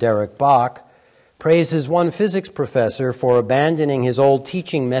president Derek Bach praises one physics professor for abandoning his old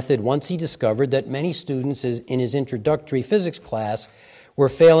teaching method once he discovered that many students in his introductory physics class were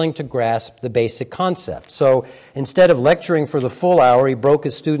failing to grasp the basic concept. So instead of lecturing for the full hour, he broke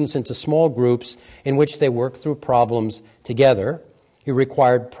his students into small groups in which they worked through problems together. He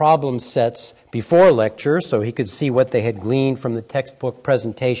required problem sets before lecture so he could see what they had gleaned from the textbook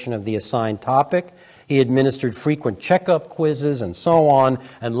presentation of the assigned topic. He administered frequent checkup quizzes and so on,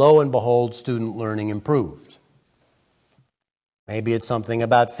 and lo and behold, student learning improved. Maybe it's something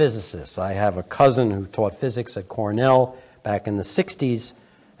about physicists. I have a cousin who taught physics at Cornell back in the 60s,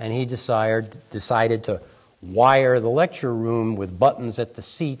 and he decided to wire the lecture room with buttons at the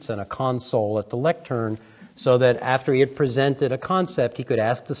seats and a console at the lectern so that after he had presented a concept, he could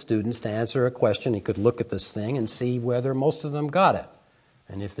ask the students to answer a question. He could look at this thing and see whether most of them got it.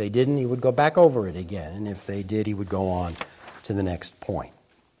 And if they didn't, he would go back over it again. And if they did, he would go on to the next point.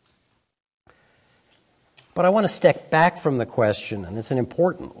 But I want to step back from the question, and it's an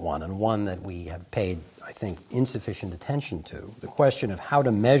important one, and one that we have paid, I think, insufficient attention to, the question of how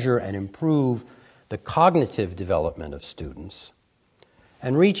to measure and improve the cognitive development of students,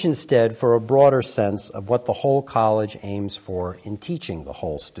 and reach instead for a broader sense of what the whole college aims for in teaching the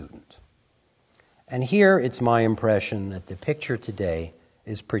whole student. And here it's my impression that the picture today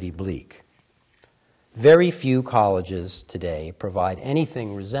is pretty bleak. Very few colleges today provide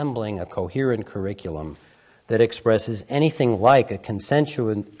anything resembling a coherent curriculum that expresses anything like a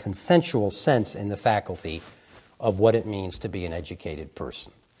consensual sense in the faculty of what it means to be an educated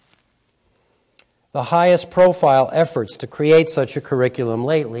person. The highest profile efforts to create such a curriculum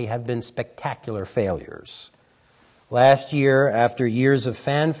lately have been spectacular failures. Last year, after years of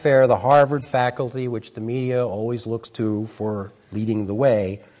fanfare, the Harvard faculty, which the media always looks to for leading the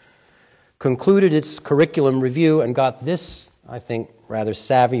way, concluded its curriculum review and got this, I think, rather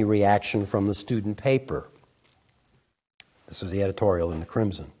savvy reaction from the student paper. This was the editorial in the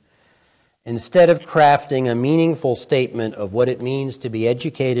Crimson. Instead of crafting a meaningful statement of what it means to be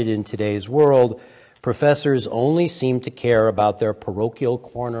educated in today's world, professors only seem to care about their parochial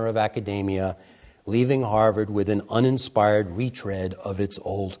corner of academia, leaving Harvard with an uninspired retread of its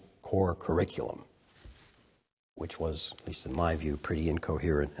old core curriculum, which was, at least in my view, pretty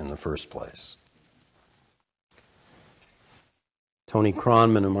incoherent in the first place. Tony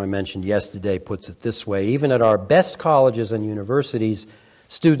Kronman, whom I mentioned yesterday, puts it this way: even at our best colleges and universities,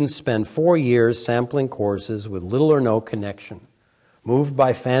 students spend 4 years sampling courses with little or no connection, moved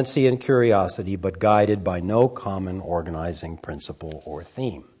by fancy and curiosity, but guided by no common organizing principle or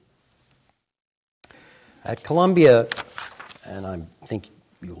theme. At Columbia, and I think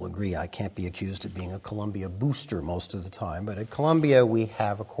you'll agree I can't be accused of being a Columbia booster most of the time, but at Columbia we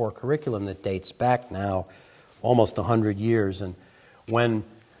have a core curriculum that dates back now almost 100 years. And when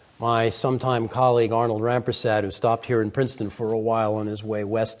my sometime colleague Arnold Rampersad, who stopped here in Princeton for a while on his way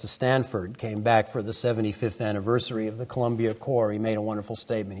west to Stanford, came back for the 75th anniversary of the Columbia Core, he made a wonderful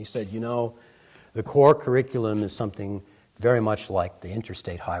statement. He said, you know, the core curriculum is something very much like the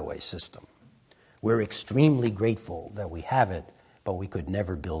interstate highway system. We're extremely grateful that we have it, but we could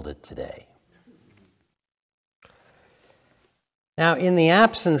never build it today. Now, in the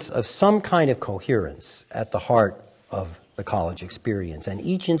absence of some kind of coherence at the heart of the college experience, and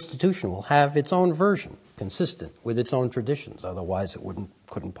each institution will have its own version, consistent with its own traditions. Otherwise, it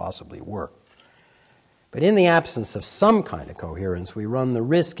couldn't possibly work. But in the absence of some kind of coherence, we run the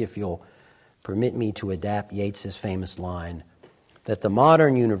risk, if you'll permit me to adapt Yeats's famous line, that the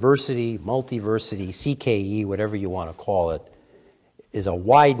modern university, multiversity, CKE, whatever you want to call it, is a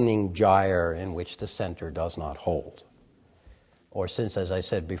widening gyre in which the center does not hold. Or since, as I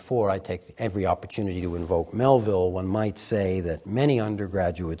said before, I take every opportunity to invoke Melville, one might say that many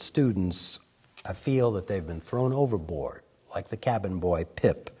undergraduate students feel that they've been thrown overboard, like the cabin boy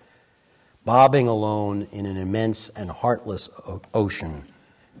Pip, bobbing alone in an immense and heartless ocean,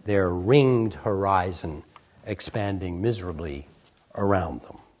 their ringed horizon expanding miserably around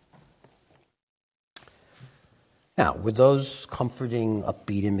them. Now, with those comforting,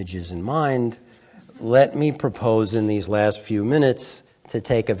 upbeat images in mind, let me propose in these last few minutes to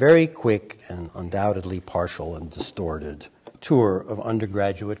take a very quick and undoubtedly partial and distorted tour of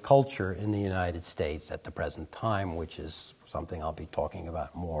undergraduate culture in the United States at the present time, which is something I'll be talking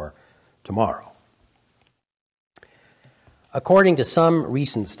about more tomorrow. According to some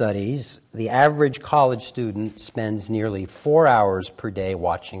recent studies, the average college student spends nearly 4 hours per day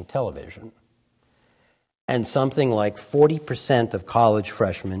watching television, and something like 40% of college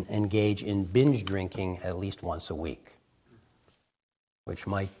freshmen engage in binge drinking at least once a week, which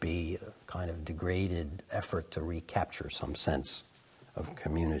might be a kind of degraded effort to recapture some sense of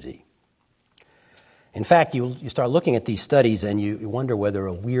community. In fact, you start looking at these studies and you wonder whether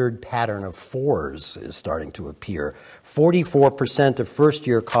a weird pattern of fours is starting to appear. 44% of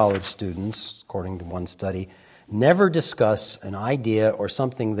first-year college students, according to one study, never discuss an idea or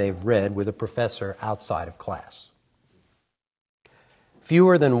something they've read with a professor outside of class.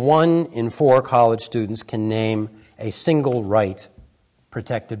 Fewer than 1 in 4 college students can name a single right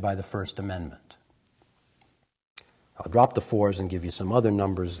protected by the First Amendment. I'll drop the fours and give you some other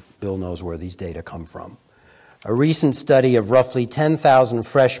numbers. Bill knows where these data come from. A recent study of roughly 10,000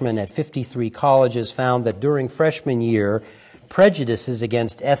 freshmen at 53 colleges found that during freshman year, prejudices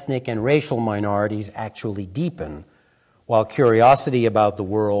against ethnic and racial minorities actually deepen, while curiosity about the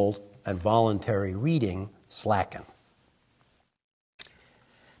world and voluntary reading slacken.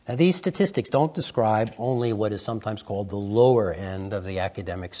 Now, these statistics don't describe only what is sometimes called the lower end of the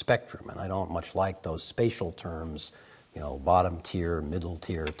academic spectrum, and I don't much like those spatial terms, bottom tier, middle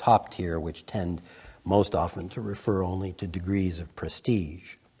tier, top tier, which tend most often to refer only to degrees of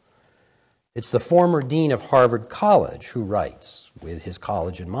prestige. It's the former dean of Harvard College who writes, with his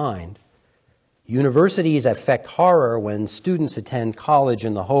college in mind, "Universities affect horror when students attend college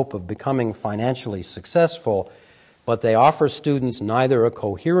in the hope of becoming financially successful, but they offer students neither a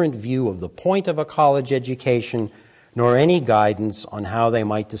coherent view of the point of a college education nor any guidance on how they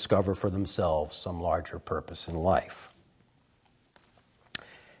might discover for themselves some larger purpose in life."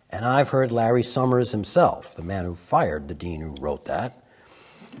 And I've heard Larry Summers himself, the man who fired the dean who wrote that,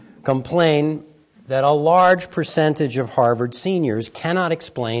 complain that a large percentage of Harvard seniors cannot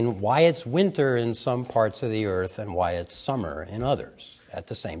explain why it's winter in some parts of the earth and why it's summer in others at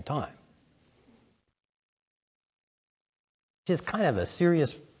the same time. Which is kind of a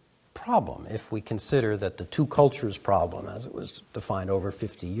serious problem if we consider that the two cultures problem, as it was defined over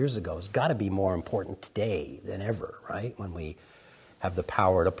 50 years ago, has got to be more important today than ever, right? When we have the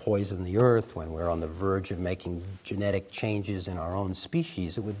power to poison the earth, when we're on the verge of making genetic changes in our own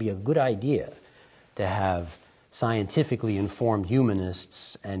species, it would be a good idea to have scientifically informed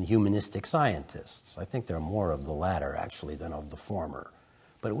humanists and humanistic scientists. I think there are more of the latter, actually, than of the former.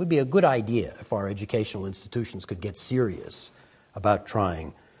 But it would be a good idea if our educational institutions could get serious about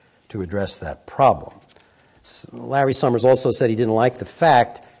trying to address that problem. Larry Summers also said he didn't like the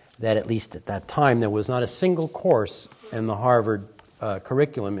fact that, at least at that time, there was not a single course in the Harvard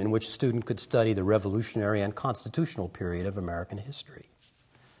curriculum in which a student could study the revolutionary and constitutional period of American history.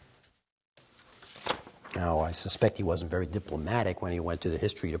 Now, I suspect he wasn't very diplomatic when he went to the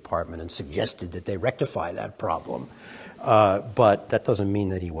history department and suggested that they rectify that problem, but that doesn't mean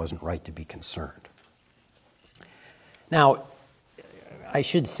that he wasn't right to be concerned. Now, I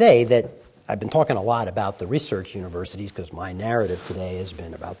should say that I've been talking a lot about the research universities because my narrative today has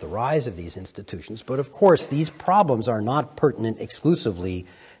been about the rise of these institutions. But of course, these problems are not pertinent exclusively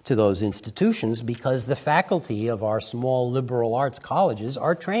to those institutions because the faculty of our small liberal arts colleges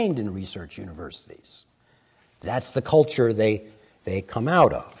are trained in research universities. That's the culture they come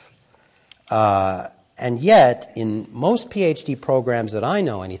out of. And yet, in most PhD programs that I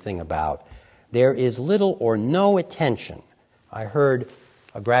know anything about, there is little or no attention. I heard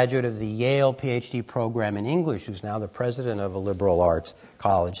a graduate of the Yale PhD program in English, who's now the president of a liberal arts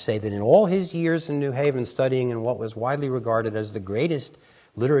college, say that in all his years in New Haven studying in what was widely regarded as the greatest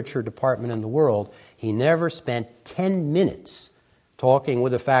literature department in the world, he never spent 10 minutes talking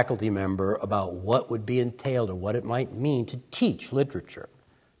with a faculty member about what would be entailed or what it might mean to teach literature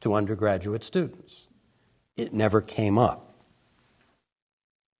to undergraduate students. It never came up.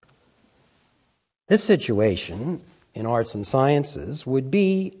 This situation in arts and sciences would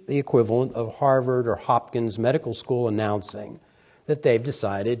be the equivalent of Harvard or Hopkins Medical School announcing that they've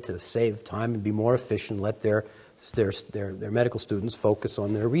decided to save time and be more efficient, let their medical students focus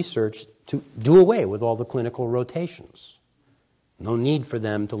on their research to do away with all the clinical rotations. No need for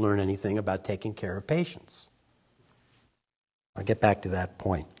them to learn anything about taking care of patients. I'll get back to that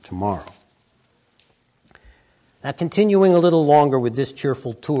point tomorrow. Now, continuing a little longer with this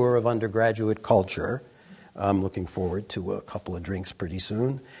cheerful tour of undergraduate culture, I'm looking forward to a couple of drinks pretty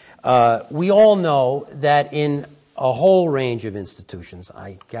soon. We all know that in a whole range of institutions,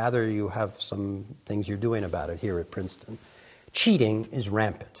 I gather you have some things you're doing about it here at Princeton, cheating is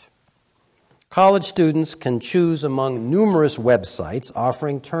rampant. College students can choose among numerous websites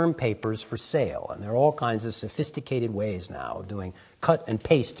offering term papers for sale, and there are all kinds of sophisticated ways now of doing cut and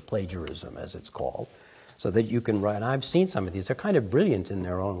paste plagiarism, as it's called, so that you can write. And I've seen some of these. They're kind of brilliant in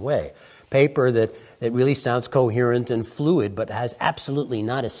their own way. Paper that really sounds coherent and fluid, but has absolutely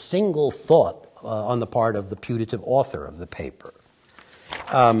not a single thought on the part of the putative author of the paper.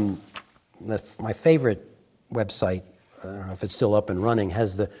 My favorite website, I don't know if it's still up and running,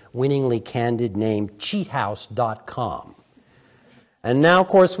 has the winningly candid name cheathouse.com. And now, of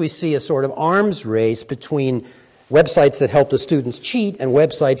course, we see a sort of arms race between websites that help the students cheat and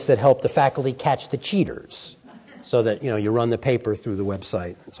websites that help the faculty catch the cheaters, so that, you run the paper through the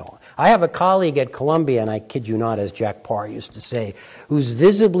website and so on. I have a colleague at Columbia, and I kid you not, as Jack Parr used to say, who's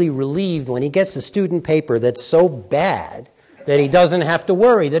visibly relieved when he gets a student paper that's so bad that he doesn't have to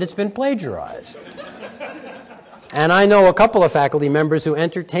worry that it's been plagiarized. And I know a couple of faculty members who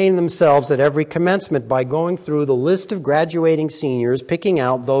entertain themselves at every commencement by going through the list of graduating seniors, picking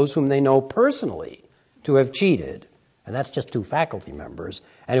out those whom they know personally to have cheated, and that's just 2 faculty members,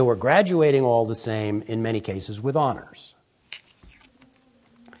 and who are graduating all the same, in many cases with honors.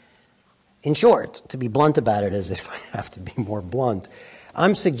 In short, to be blunt about it, as if I have to be more blunt,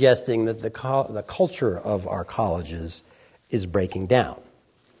 I'm suggesting that the culture of our colleges is breaking down.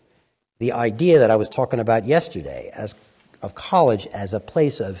 The idea that I was talking about yesterday of college as a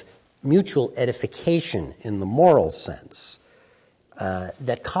place of mutual edification in the moral sense,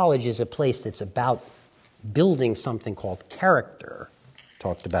 that college is a place that's about building something called character,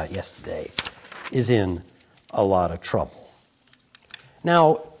 talked about yesterday, is in a lot of trouble.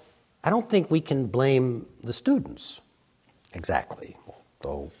 Now, I don't think we can blame the students exactly,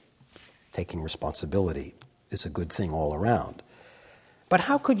 though taking responsibility is a good thing all around. But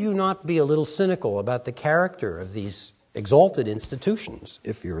how could you not be a little cynical about the character of these exalted institutions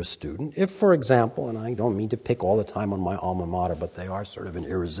if you're a student? If, for example, and I don't mean to pick all the time on my alma mater, but they are sort of an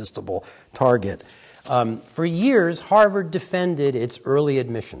irresistible target, for years, Harvard defended its early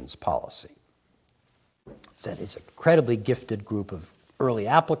admissions policy. It said it's an incredibly gifted group of early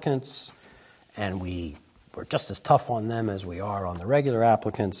applicants, and we're just as tough on them as we are on the regular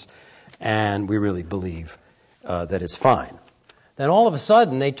applicants, and we really believe that it's fine. Then all of a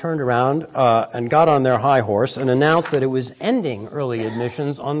sudden, they turned around and got on their high horse and announced that it was ending early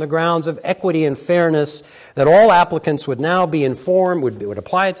admissions on the grounds of equity and fairness, that all applicants would now be informed, would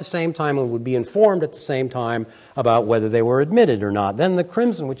apply at the same time, and would be informed at the same time about whether they were admitted or not. Then the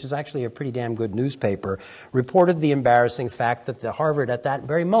Crimson, which is actually a pretty damn good newspaper, reported the embarrassing fact that the Harvard at that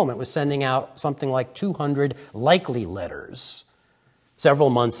very moment was sending out something like 200 likely letters several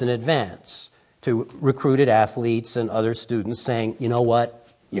months in advance to recruited athletes and other students saying, you know what,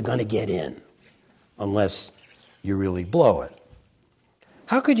 you're going to get in unless you really blow it.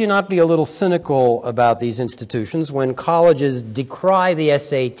 How could you not be a little cynical about these institutions when colleges decry the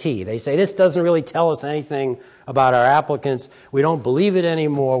SAT? They say, this doesn't really tell us anything about our applicants. We don't believe it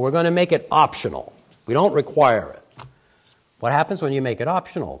anymore. We're going to make it optional. We don't require it. What happens when you make it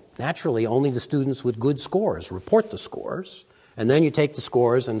optional? Naturally, only the students with good scores report the scores. And then you take the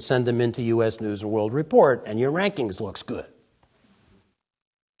scores and send them into U.S. News & World Report, and your rankings looks good.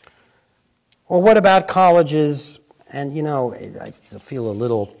 Or what about colleges? And, I feel a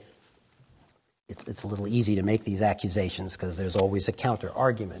little, it's a little easy to make these accusations because there's always a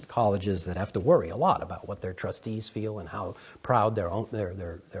counter-argument. Colleges that have to worry a lot about what their trustees feel and how proud their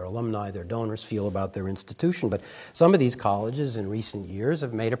alumni, their donors feel about their institution. But some of these colleges in recent years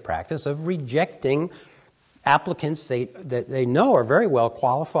have made a practice of rejecting applicants that they know are very well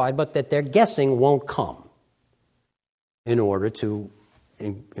qualified, but that they're guessing won't come in order to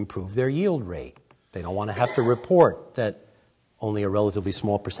improve their yield rate. They don't want to have to report that only a relatively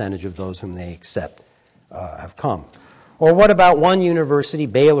small percentage of those whom they accept have come. Or what about one university,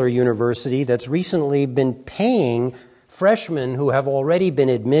 Baylor University, that's recently been paying freshmen who have already been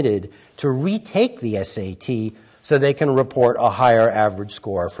admitted to retake the SAT so they can report a higher average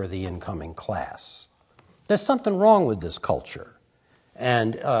score for the incoming class? There's something wrong with this culture.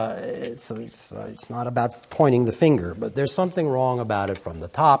 And it's not about pointing the finger, but there's something wrong about it from the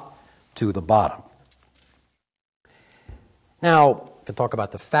top to the bottom. Now, we could talk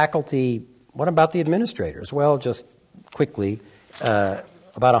about the faculty. What about the administrators? Well, just quickly, about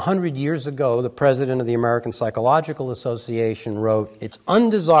 100 years ago, the president of the American Psychological Association wrote, "It's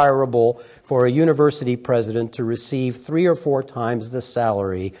undesirable for a university president to receive 3 or 4 times the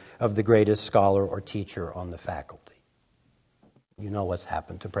salary of the greatest scholar or teacher on the faculty." You know what's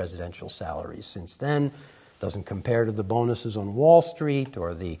happened to presidential salaries since then. Doesn't compare to the bonuses on Wall Street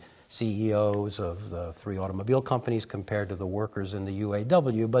or the CEOs of the 3 automobile companies compared to the workers in the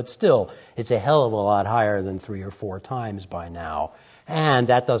UAW, but still, it's a hell of a lot higher than 3 or 4 times by now. And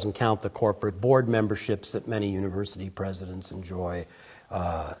that doesn't count the corporate board memberships that many university presidents enjoy,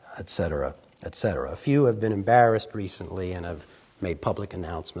 et cetera, et cetera. A few have been embarrassed recently and have made public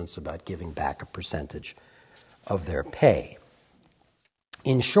announcements about giving back a percentage of their pay.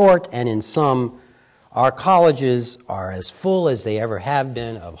 In short, and in sum, our colleges are as full as they ever have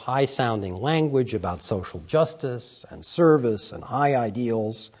been of high-sounding language about social justice and service and high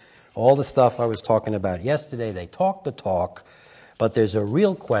ideals. All the stuff I was talking about yesterday, they talk the talk, but there's a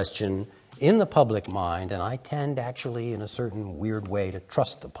real question in the public mind, and I tend actually in a certain weird way to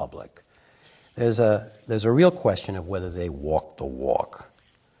trust the public. There's a real question of whether they walk the walk.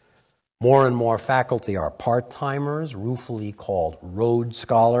 More and more faculty are part-timers, ruefully called Rhodes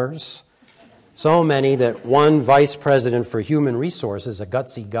Scholars. So many that one vice president for human resources, a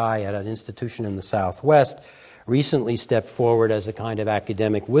gutsy guy at an institution in the Southwest, recently stepped forward as a kind of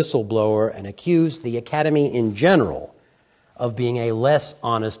academic whistleblower and accused the academy in general of being a less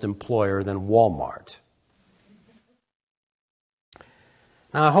honest employer than Walmart.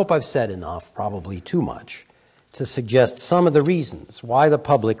 Now, I hope I've said enough, probably too much, to suggest some of the reasons why the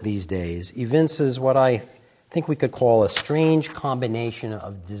public these days evinces what I think we could call a strange combination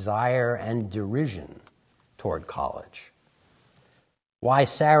of desire and derision toward college. Why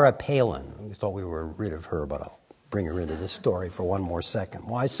Sarah Palin, we thought we were rid of her, but I'll bring her into this story for one more second.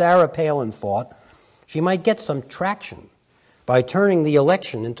 Why Sarah Palin thought she might get some traction by turning the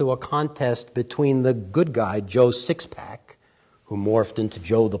election into a contest between the good guy, Joe Sixpack, who morphed into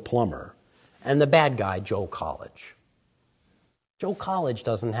Joe the Plumber, and the bad guy, Joe College. Joe College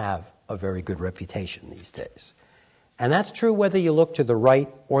doesn't have a very good reputation these days. And that's true whether you look to the right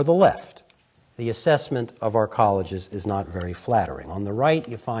or the left. The assessment of our colleges is not very flattering. On the right,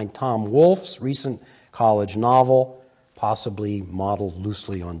 you find Tom Wolfe's recent college novel, possibly modeled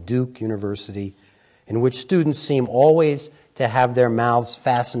loosely on Duke University, in which students seem always to have their mouths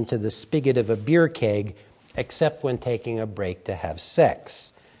fastened to the spigot of a beer keg, except when taking a break to have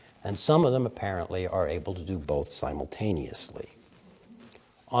sex. And some of them apparently are able to do both simultaneously.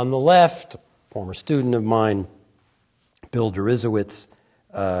 On the left, former student of mine, Bill Deresiewicz,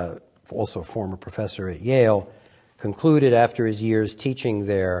 also a former professor at Yale, concluded after his years teaching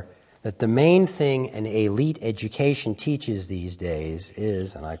there that the main thing an elite education teaches these days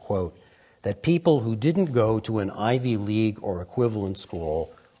is, and I quote, that people who didn't go to an Ivy League or equivalent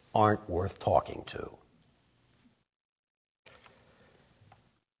school aren't worth talking to.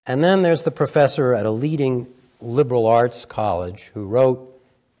 And then there's the professor at a leading liberal arts college who wrote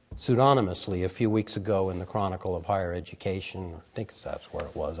pseudonymously a few weeks ago in the Chronicle of Higher Education, I think that's where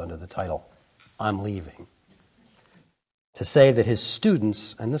it was, under the title, "I'm Leaving," to say that his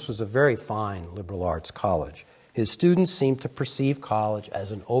students, and this was a very fine liberal arts college, his students seem to perceive college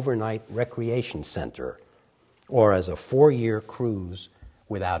as an overnight recreation center or as a 4-year cruise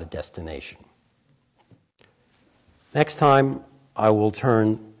without a destination. Next time, I will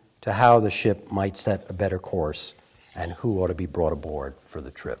turn to how the ship might set a better course and who ought to be brought aboard for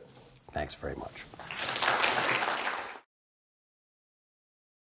the trip. Thanks very much.